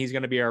edge, and he's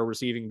going to be our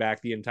receiving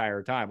back the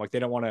entire time. Like, they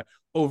don't want to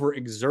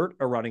overexert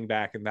a running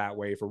back in that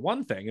way, for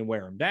one thing, and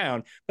wear him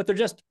down. But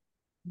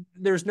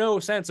there's no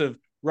sense of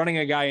running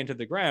a guy into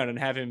the ground and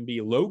have him be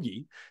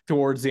logy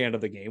towards the end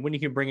of the game when you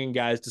can bring in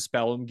guys to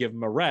spell him, give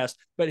him a rest,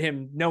 but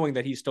him knowing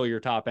that he's still your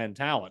top end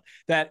talent.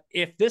 That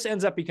if this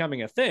ends up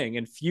becoming a thing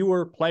and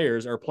fewer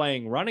players are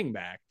playing running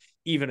back,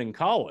 even in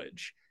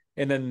college,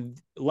 and then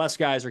less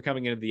guys are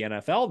coming into the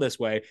NFL this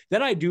way,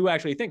 then I do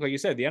actually think, like you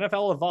said, the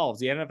NFL evolves.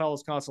 The NFL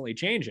is constantly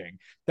changing,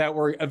 that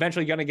we're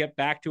eventually going to get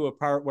back to a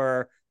part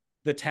where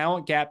the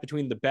talent gap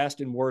between the best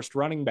and worst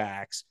running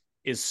backs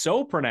is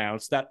so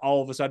pronounced that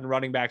all of a sudden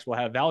running backs will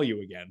have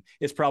value again.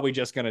 It's probably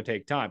just going to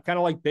take time. Kind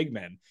of like big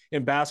men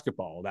in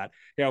basketball, that,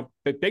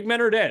 big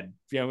men are dead.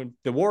 The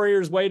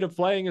Warriors' way of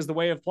playing is the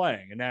way of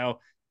playing. And now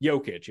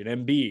Jokic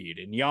and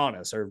Embiid and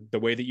Giannis are the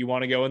way that you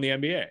want to go in the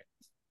NBA.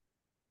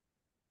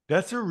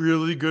 That's a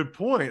really good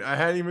point. I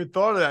hadn't even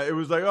thought of that. It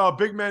was like, oh,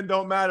 big men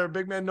don't matter.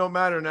 Big men don't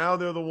matter. Now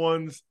they're the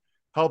ones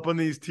helping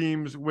these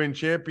teams win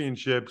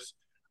championships.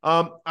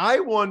 I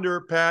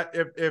wonder, Pat,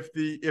 if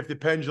the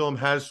pendulum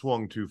has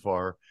swung too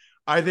far.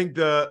 I think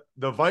the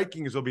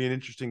Vikings will be an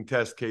interesting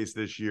test case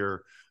this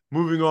year.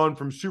 Moving on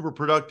from super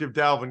productive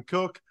Dalvin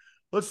Cook,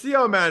 let's see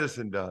how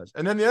Madison does.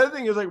 And then the other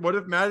thing is, like, what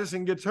if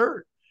Madison gets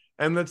hurt?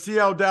 And let's see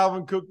how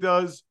Dalvin Cook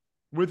does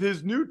with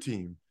his new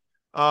team.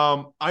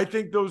 I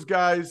think those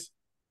guys.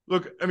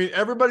 Look, I mean,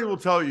 everybody will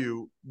tell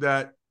you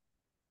that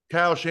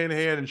Kyle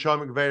Shanahan and Sean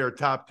McVay are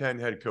top 10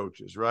 head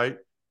coaches, right?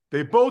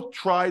 They both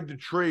tried to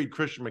trade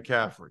Christian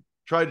McCaffrey,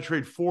 tried to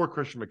trade for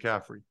Christian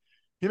McCaffrey.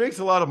 He makes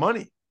a lot of money.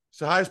 He's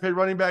the highest paid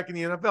running back in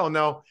the NFL.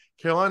 Now,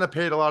 Carolina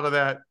paid a lot of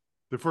that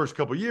the first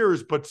couple of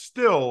years, but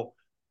still,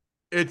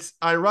 it's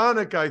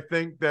ironic, I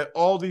think, that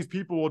all these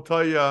people will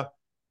tell you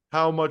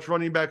how much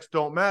running backs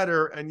don't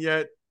matter, and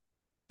yet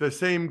the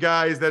same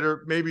guys that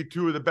are maybe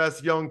two of the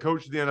best young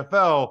coaches in the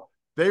NFL,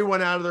 they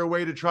went out of their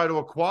way to try to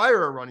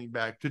acquire a running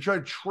back, to try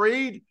to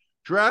trade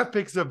draft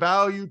picks of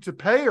value to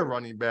pay a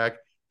running back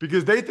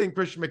because they think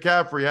Christian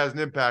McCaffrey has an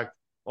impact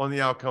on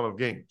the outcome of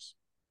games.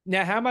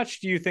 Now, how much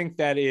do you think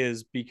that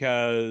is?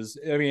 Because,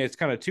 I mean, it's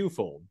kind of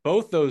twofold.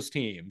 Both those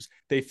teams,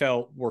 they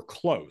felt, were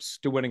close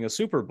to winning a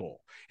Super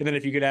Bowl. And then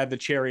if you could add the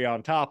cherry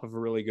on top of a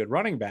really good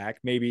running back,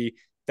 maybe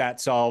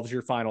that solves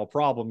your final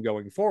problem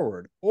going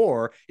forward.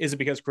 Or is it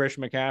because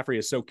Christian McCaffrey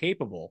is so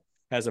capable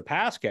as a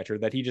pass catcher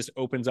that he just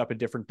opens up a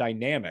different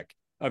dynamic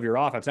of your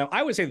offense? Now,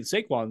 I would say that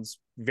Saquon's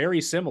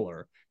very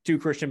similar to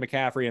Christian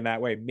McCaffrey in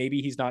that way.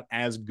 Maybe he's not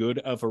as good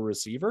of a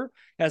receiver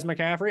as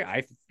McCaffrey.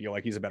 I feel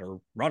like he's a better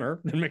runner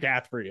than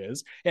McCaffrey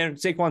is. And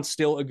Saquon's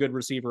still a good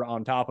receiver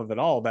on top of it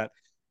all. That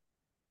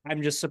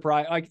I'm just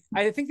surprised. Like,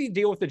 I think the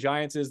deal with the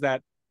Giants is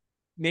that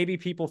maybe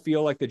people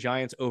feel like the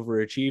Giants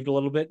overachieved a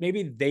little bit.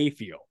 Maybe they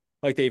feel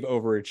like they've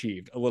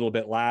overachieved a little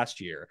bit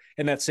last year,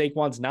 and that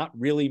Saquon's not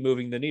really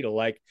moving the needle.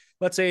 Like,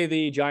 let's say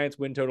the Giants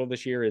win total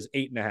this year is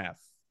 8.5.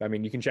 I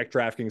mean, you can check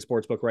DraftKings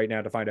Sportsbook right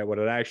now to find out what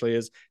it actually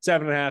is.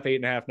 7.5,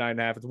 8.5,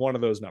 9.5. It's one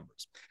of those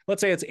numbers.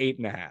 Let's say it's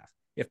 8.5.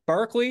 If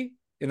Barkley,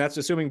 and that's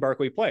assuming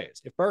Barkley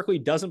plays, if Barkley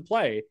doesn't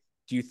play,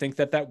 do you think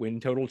that win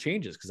total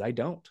changes? Because I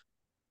don't.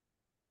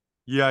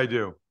 Yeah, I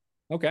do.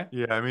 Okay.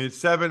 Yeah, I mean, it's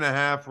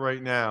 7.5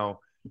 right now.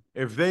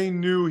 If they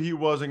knew he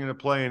wasn't going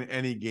to play in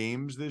any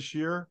games this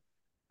year,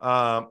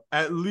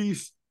 at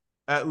least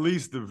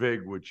the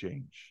VIG would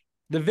change.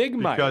 The VIG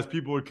might, because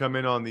people would come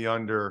in on the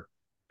under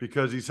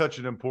because he's such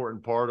an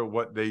important part of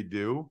what they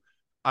do.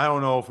 I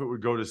don't know if it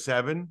would go to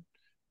 7,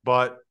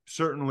 but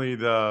certainly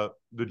the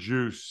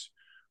juice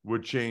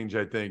would change,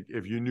 I think,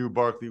 if you knew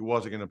Barkley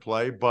wasn't going to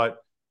play, but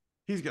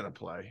he's going to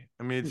play.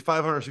 I mean, it's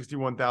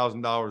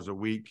 $561,000 a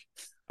week.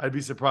 I'd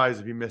be surprised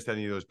if he missed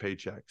any of those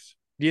paychecks.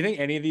 Do you think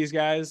any of these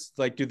guys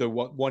like do the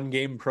one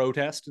game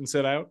protest and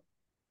sit out?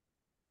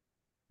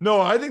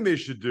 No, I think they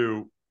should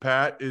do,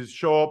 Pat, is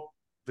show up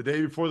the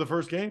day before the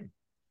first game.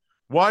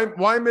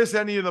 Why miss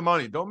any of the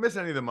money? Don't miss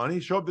any of the money.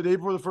 Show up the day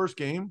before the first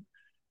game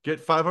get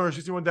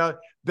 561,000.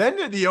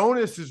 Then the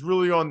onus is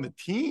really on the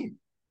team.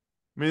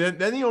 I mean,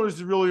 then the onus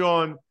is really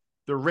on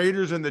the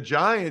Raiders and the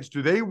Giants.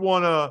 Do they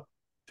want to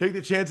take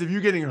the chance of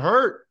you getting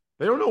hurt?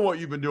 They don't know what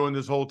you've been doing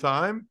this whole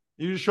time.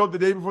 You just show up the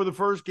day before the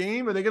first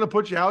game. Are they going to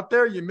put you out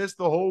there? You missed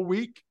the whole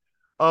week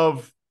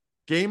of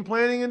game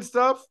planning and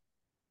stuff.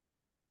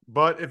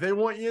 But if they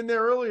want you in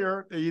there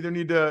earlier, they either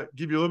need to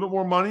give you a little bit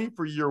more money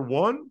for year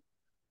one,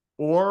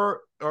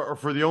 or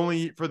for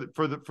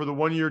the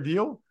 1 year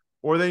deal,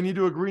 or they need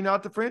to agree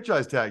not to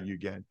franchise tag you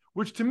again.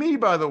 Which to me,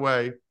 by the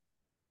way,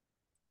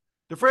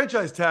 the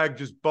franchise tag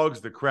just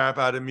bugs the crap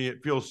out of me.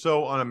 It feels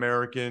so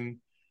un-American.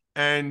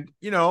 And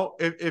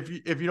if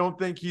you don't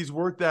think he's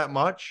worth that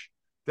much,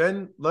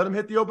 then let him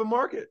hit the open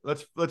market.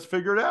 Let's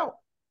figure it out.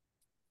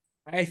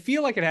 I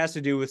feel like it has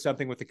to do with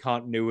something with the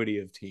continuity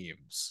of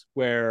teams,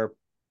 where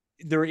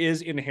there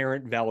is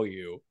inherent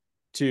value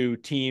to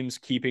teams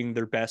keeping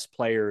their best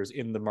players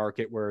in the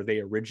market where they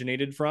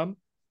originated from.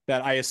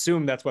 That I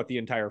assume that's what the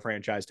entire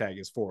franchise tag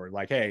is for.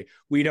 Like, hey,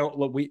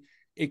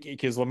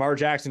 because Lamar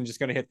Jackson just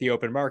going to hit the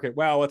open market.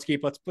 Well, let's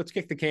kick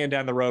the can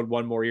down the road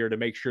one more year to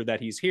make sure that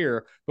he's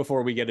here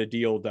before we get a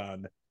deal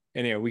done.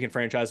 And we can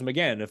franchise him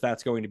again if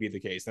that's going to be the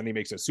case. Then he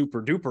makes a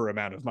super duper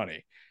amount of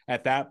money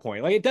at that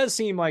point. Like, it does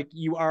seem like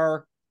you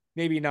are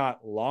maybe not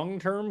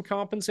long-term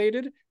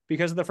compensated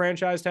because of the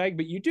franchise tag,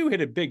 but you do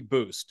hit a big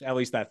boost, at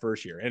least that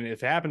first year. And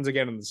if it happens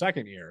again in the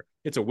second year,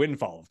 it's a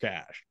windfall of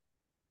cash.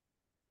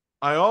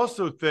 I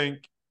also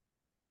think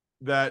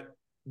that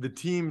the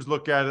teams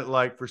look at it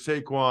like, for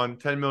Saquon,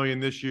 $10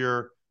 million this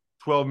year,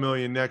 $12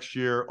 million next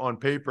year. On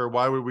paper,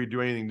 why would we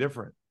do anything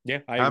different? Yeah,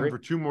 I Have agree. him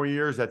for 2 more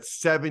years. That's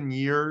 7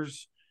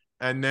 years,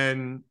 and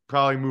then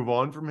probably move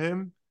on from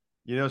him.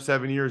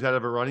 7 years out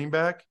of a running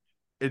back.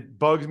 It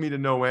bugs me to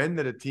no end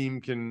that a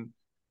team can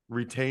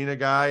retain a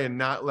guy and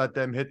not let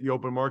them hit the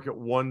open market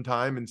one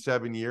time in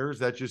 7 years.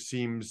 That just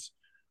seems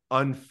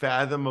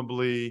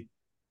unfathomably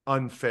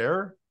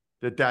unfair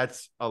that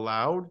that's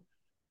allowed.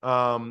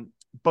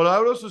 But I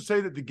would also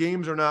say that the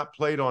games are not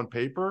played on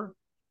paper,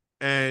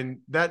 and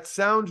that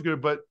sounds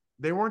good, but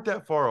they weren't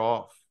that far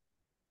off.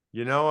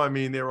 I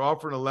mean, they were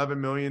offering $11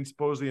 million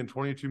supposedly and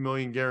 $22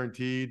 million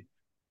guaranteed.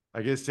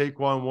 I guess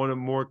Saquon wanted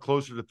more,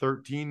 closer to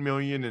 $13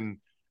 million and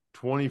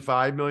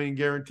 $25 million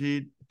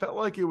guaranteed. It felt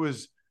like it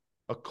was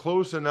a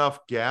close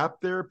enough gap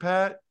there,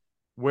 Pat,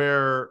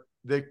 where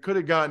they could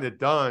have gotten it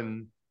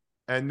done.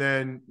 And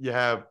then you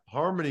have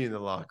harmony in the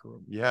locker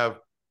room. You have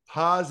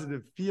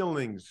positive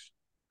feelings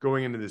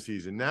going into the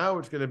season. Now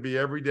it's going to be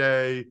every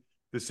day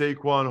the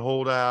Saquon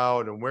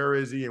holdout, and where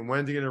is he, and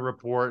when's he going to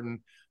report, and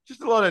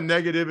just a lot of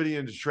negativity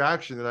and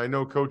distraction that I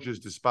know coaches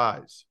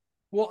despise.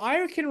 Well,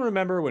 I can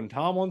remember when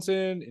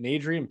Tomlinson and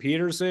Adrian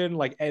Peterson,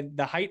 like at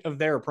the height of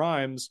their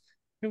primes,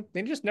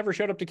 they just never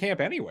showed up to camp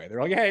anyway. They're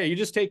like, hey, you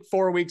just take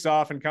 4 weeks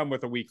off and come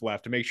with a week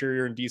left to make sure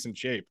you're in decent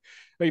shape.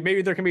 Like,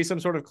 maybe there can be some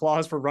sort of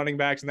clause for running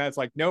backs, and that's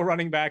like no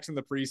running backs in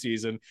the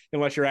preseason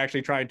unless you're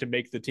actually trying to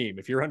make the team.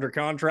 If you're under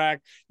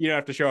contract, you don't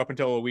have to show up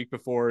until a week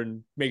before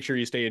and make sure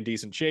you stay in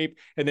decent shape.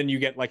 And then you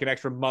get like an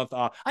extra month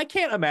off. I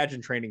can't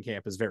imagine training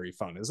camp is very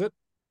fun, is it?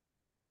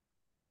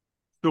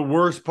 The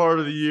worst part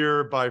of the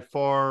year by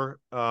far.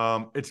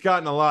 It's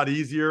gotten a lot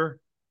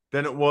easier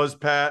than it was,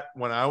 Pat,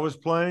 when I was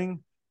playing.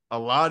 A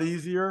lot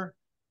easier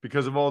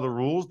because of all the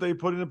rules they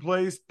put into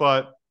place.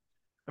 But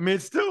I mean,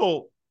 it's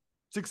still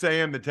 6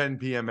 a.m. to 10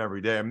 p.m.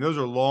 every day. I mean, those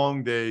are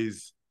long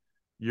days.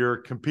 You're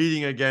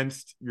competing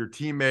against your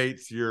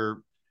teammates.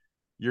 You're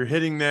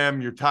hitting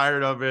them. You're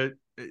tired of it.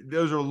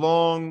 Those are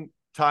long,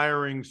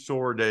 tiring,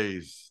 sore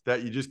days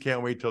that you just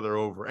can't wait till they're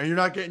over. And you're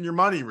not getting your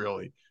money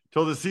really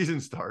till the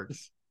season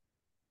starts.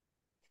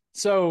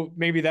 So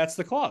maybe that's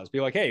the clause.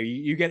 Be like, hey,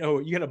 you get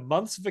a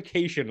month's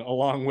vacation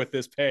along with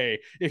this pay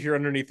if you're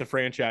underneath the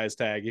franchise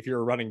tag. If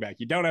you're a running back,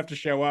 you don't have to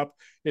show up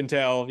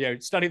until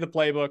study the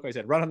playbook. Like I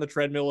said, run on the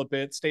treadmill a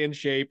bit, stay in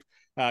shape,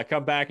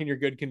 come back in your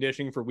good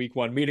conditioning for week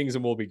 1 meetings,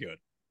 and we'll be good.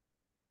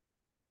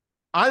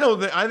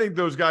 I think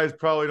those guys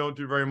probably don't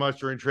do very much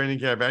during training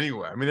camp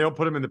anyway. I mean, they don't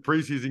put them in the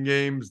preseason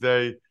games.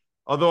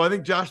 Although I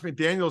think Josh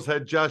McDaniels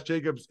had Josh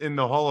Jacobs in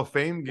the Hall of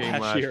Fame game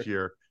last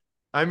year.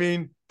 I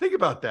mean, think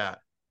about that.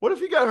 What if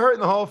he got hurt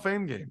in the Hall of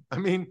Fame game? I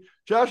mean,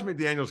 Josh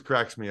McDaniels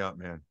cracks me up,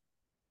 man.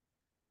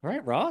 All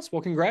right, Ross.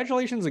 Well,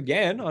 congratulations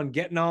again on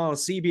getting on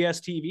CBS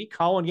TV,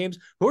 calling games.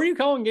 Who are you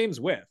calling games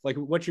with? Like,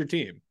 what's your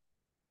team?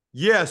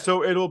 Yeah,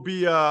 so it'll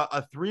be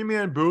a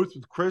 3-man booth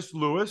with Chris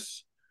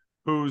Lewis,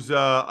 who's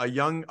a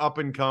young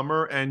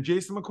up-and-comer, and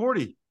Jason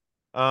McCourty.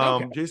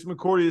 Okay. Jason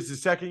McCourty is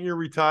his second year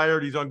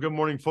retired. He's on Good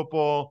Morning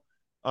Football,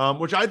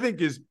 which I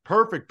think is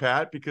perfect,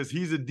 Pat, because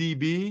he's a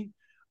DB.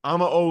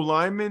 I'm an O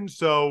lineman,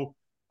 so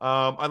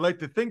I'd like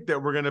to think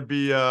that we're going to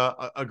be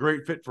a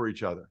great fit for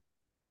each other.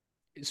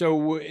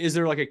 So is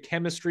there like a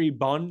chemistry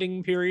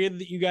bonding period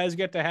that you guys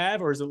get to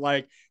have? Or is it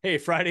like, hey,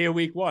 Friday of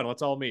week 1,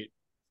 let's all meet?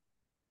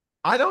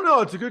 I don't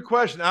know. It's a good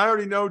question. I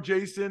already know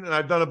Jason, and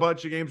I've done a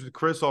bunch of games with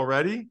Chris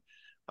already.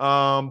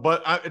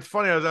 But it's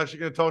funny. I was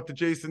actually going to talk to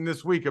Jason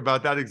this week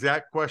about that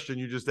exact question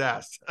you just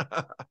asked.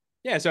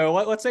 Yeah. So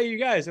let's say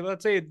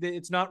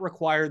it's not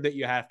required that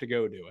you have to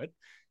go do it.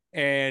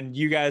 And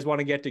you guys want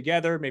to get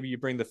together. Maybe you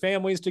bring the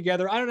families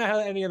together. I don't know how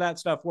any of that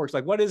stuff works.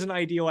 Like, what is an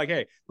ideal? Like,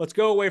 hey, let's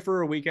go away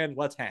for a weekend.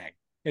 Let's hang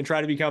and try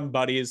to become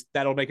buddies.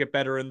 That'll make it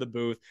better in the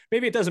booth.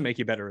 Maybe it doesn't make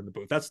you better in the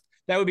booth.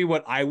 That would be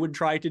what I would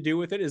try to do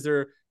with it. Is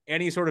there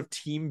any sort of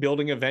team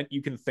building event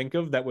you can think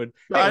of that would?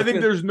 Hey, I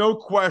think there's no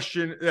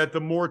question that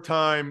the more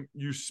time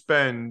you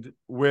spend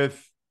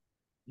with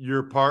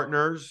your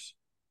partners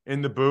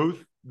in the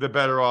booth, the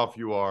better off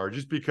you are.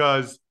 Just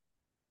because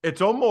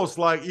it's almost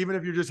like, even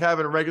if you're just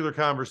having a regular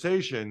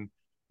conversation,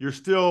 you're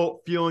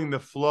still feeling the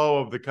flow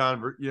of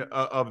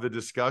the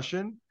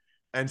discussion,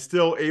 and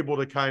still able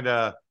to kind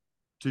of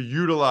to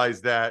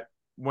utilize that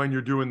when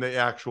you're doing the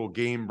actual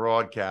game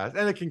broadcast.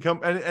 And it can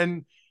come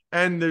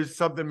and there's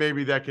something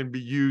maybe that can be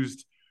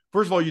used.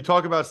 First of all, you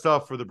talk about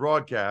stuff for the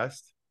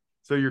broadcast,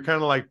 so you're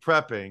kind of like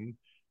prepping.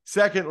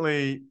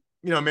 Secondly,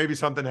 maybe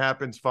something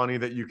happens funny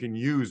that you can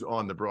use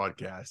on the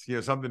broadcast,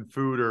 something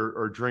food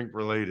or drink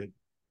related.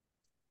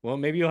 Well,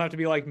 maybe you'll have to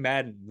be like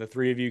Madden. The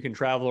three of you can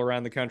travel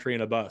around the country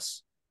in a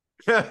bus.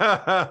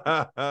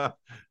 That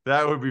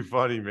would be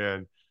funny,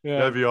 man. Yeah.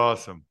 That'd be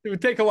awesome. It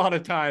would take a lot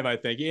of time, I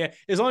think. Yeah,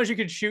 as long as you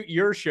could shoot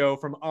your show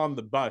from on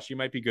the bus, you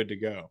might be good to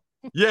go.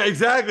 Yeah,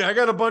 exactly. I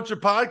got a bunch of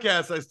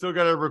podcasts I still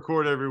got to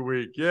record every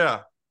week.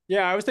 Yeah.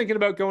 Yeah, I was thinking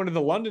about going to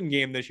the London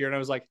game this year, and I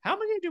was like, how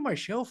am I going to do my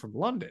show from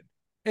London?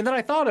 And then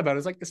I thought about it.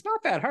 It's like, it's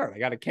not that hard. I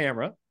got a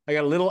camera, I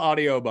got a little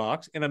audio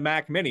box, and a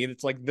Mac Mini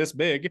that's like this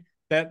big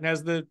that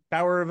has the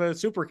power of a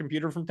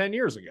supercomputer from 10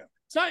 years ago.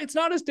 It's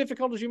not as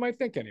difficult as you might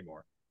think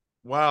anymore.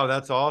 Wow,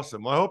 that's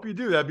awesome. Well, I hope you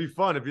do. That'd be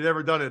fun. If you've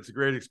never done it, it's a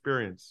great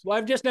experience. Well,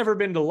 I've just never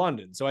been to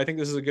London, so I think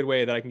this is a good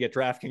way that I can get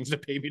DraftKings to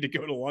pay me to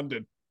go to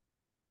London.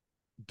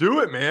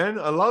 Do it, man.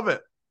 I love it.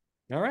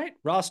 All right.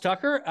 Ross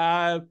Tucker,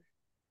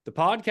 the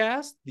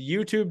podcast, the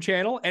YouTube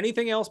channel,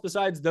 anything else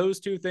besides those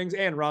two things,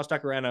 and Ross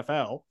Tucker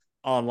NFL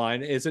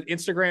online? Is it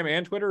Instagram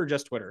and Twitter, or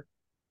just Twitter?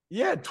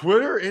 Yeah,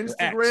 Twitter,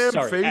 Instagram,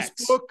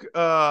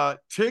 Facebook,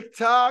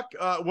 TikTok,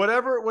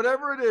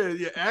 whatever it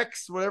is,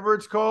 X, whatever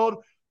it's called.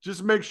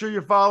 Just make sure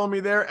you follow me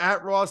there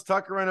at Ross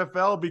Tucker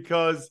NFL,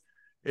 because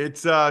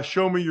it's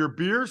show me your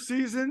beer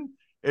season.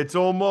 It's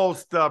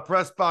almost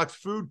press box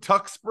food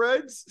tuck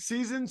spreads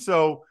season.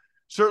 So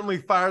certainly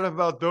fired up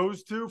about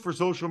those two for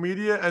social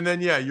media. And then,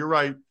 yeah, you're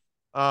right.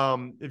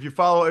 If you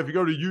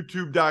go to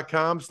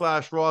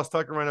youtube.com/Ross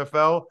Tucker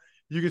NFL,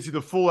 you can see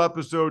the full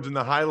episodes and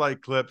the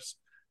highlight clips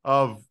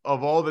of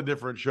all the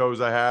different shows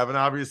I have. And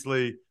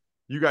obviously,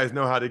 you guys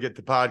know how to get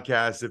the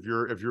podcast if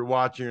you're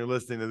watching or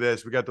listening to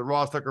this. We got the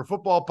Ross Tucker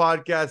Football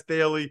Podcast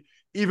daily,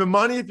 Even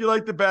Money if you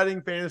like the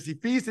betting, Fantasy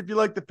Feast if you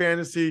like the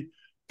fantasy,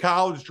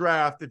 College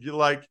Draft if you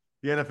like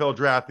the NFL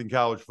draft and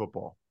college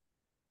football.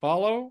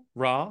 Follow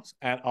Ross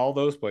at all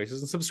those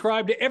places and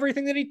subscribe to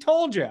everything that he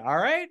told you. All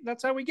right,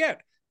 that's how we get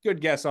good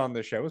guests on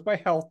the show, is by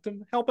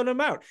helping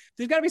them out.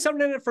 There's got to be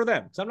something in it for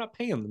them, because I'm not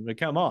paying them to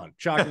come on.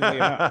 Shockingly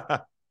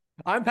enough.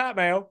 I'm Pat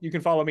Mayo. You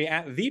can follow me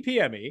at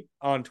VPME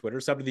on Twitter.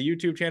 Sub to the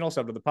YouTube channel,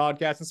 sub to the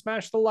podcast, and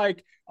smash the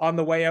like on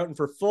the way out. And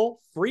for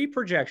full free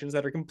projections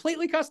that are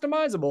completely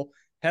customizable,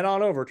 head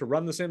on over to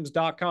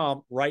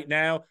runthesims.com right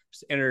now.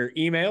 Just enter your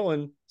email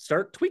and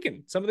start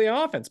tweaking some of the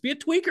offense. Be a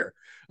tweaker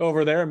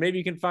over there. Maybe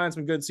you can find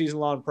some good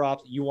season-long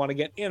props you want to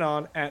get in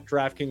on at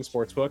DraftKings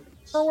Sportsbook,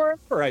 or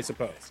wherever, I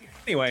suppose.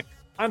 Anyway,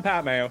 I'm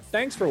Pat Mayo.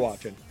 Thanks for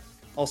watching.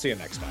 I'll see you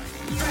next time.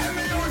 Pat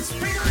Mayo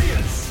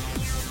Experience!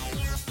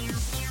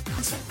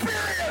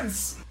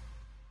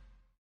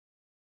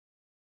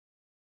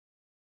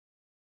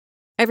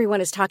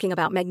 Everyone is talking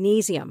about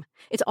magnesium.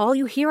 It's all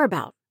you hear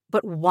about.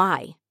 But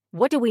why?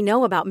 What do we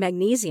know about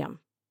magnesium?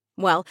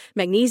 Well,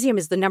 magnesium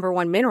is the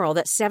 #1 mineral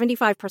that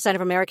 75%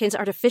 of Americans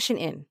are deficient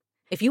in.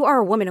 If you are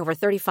a woman over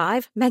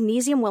 35,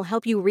 magnesium will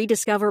help you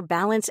rediscover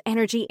balance,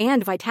 energy,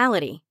 and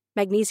vitality.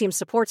 Magnesium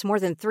supports more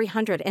than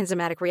 300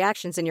 enzymatic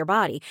reactions in your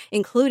body,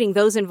 including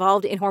those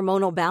involved in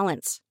hormonal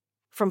balance.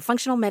 From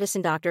functional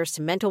medicine doctors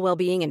to mental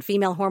well-being and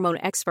female hormone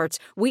experts,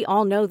 we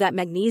all know that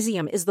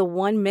magnesium is the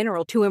one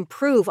mineral to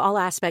improve all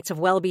aspects of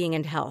well-being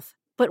and health.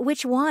 But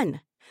which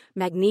one?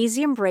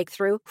 Magnesium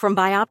Breakthrough from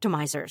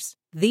Bioptimizers,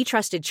 the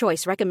trusted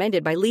choice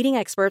recommended by leading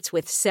experts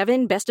with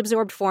 7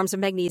 best-absorbed forms of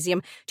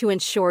magnesium to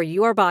ensure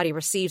your body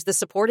receives the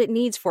support it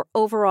needs for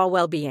overall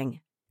well-being.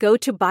 Go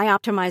to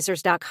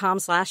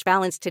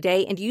bioptimizers.com/balance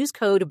today and use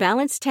code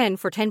BALANCE10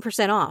 for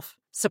 10% off.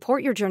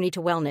 Support your journey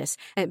to wellness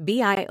at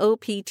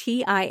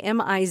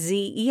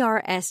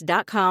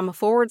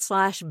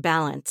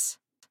bioptimizers.com/balance.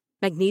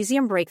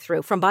 Magnesium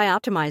Breakthrough from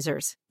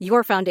Bioptimizers,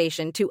 your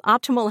foundation to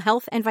optimal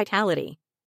health and vitality.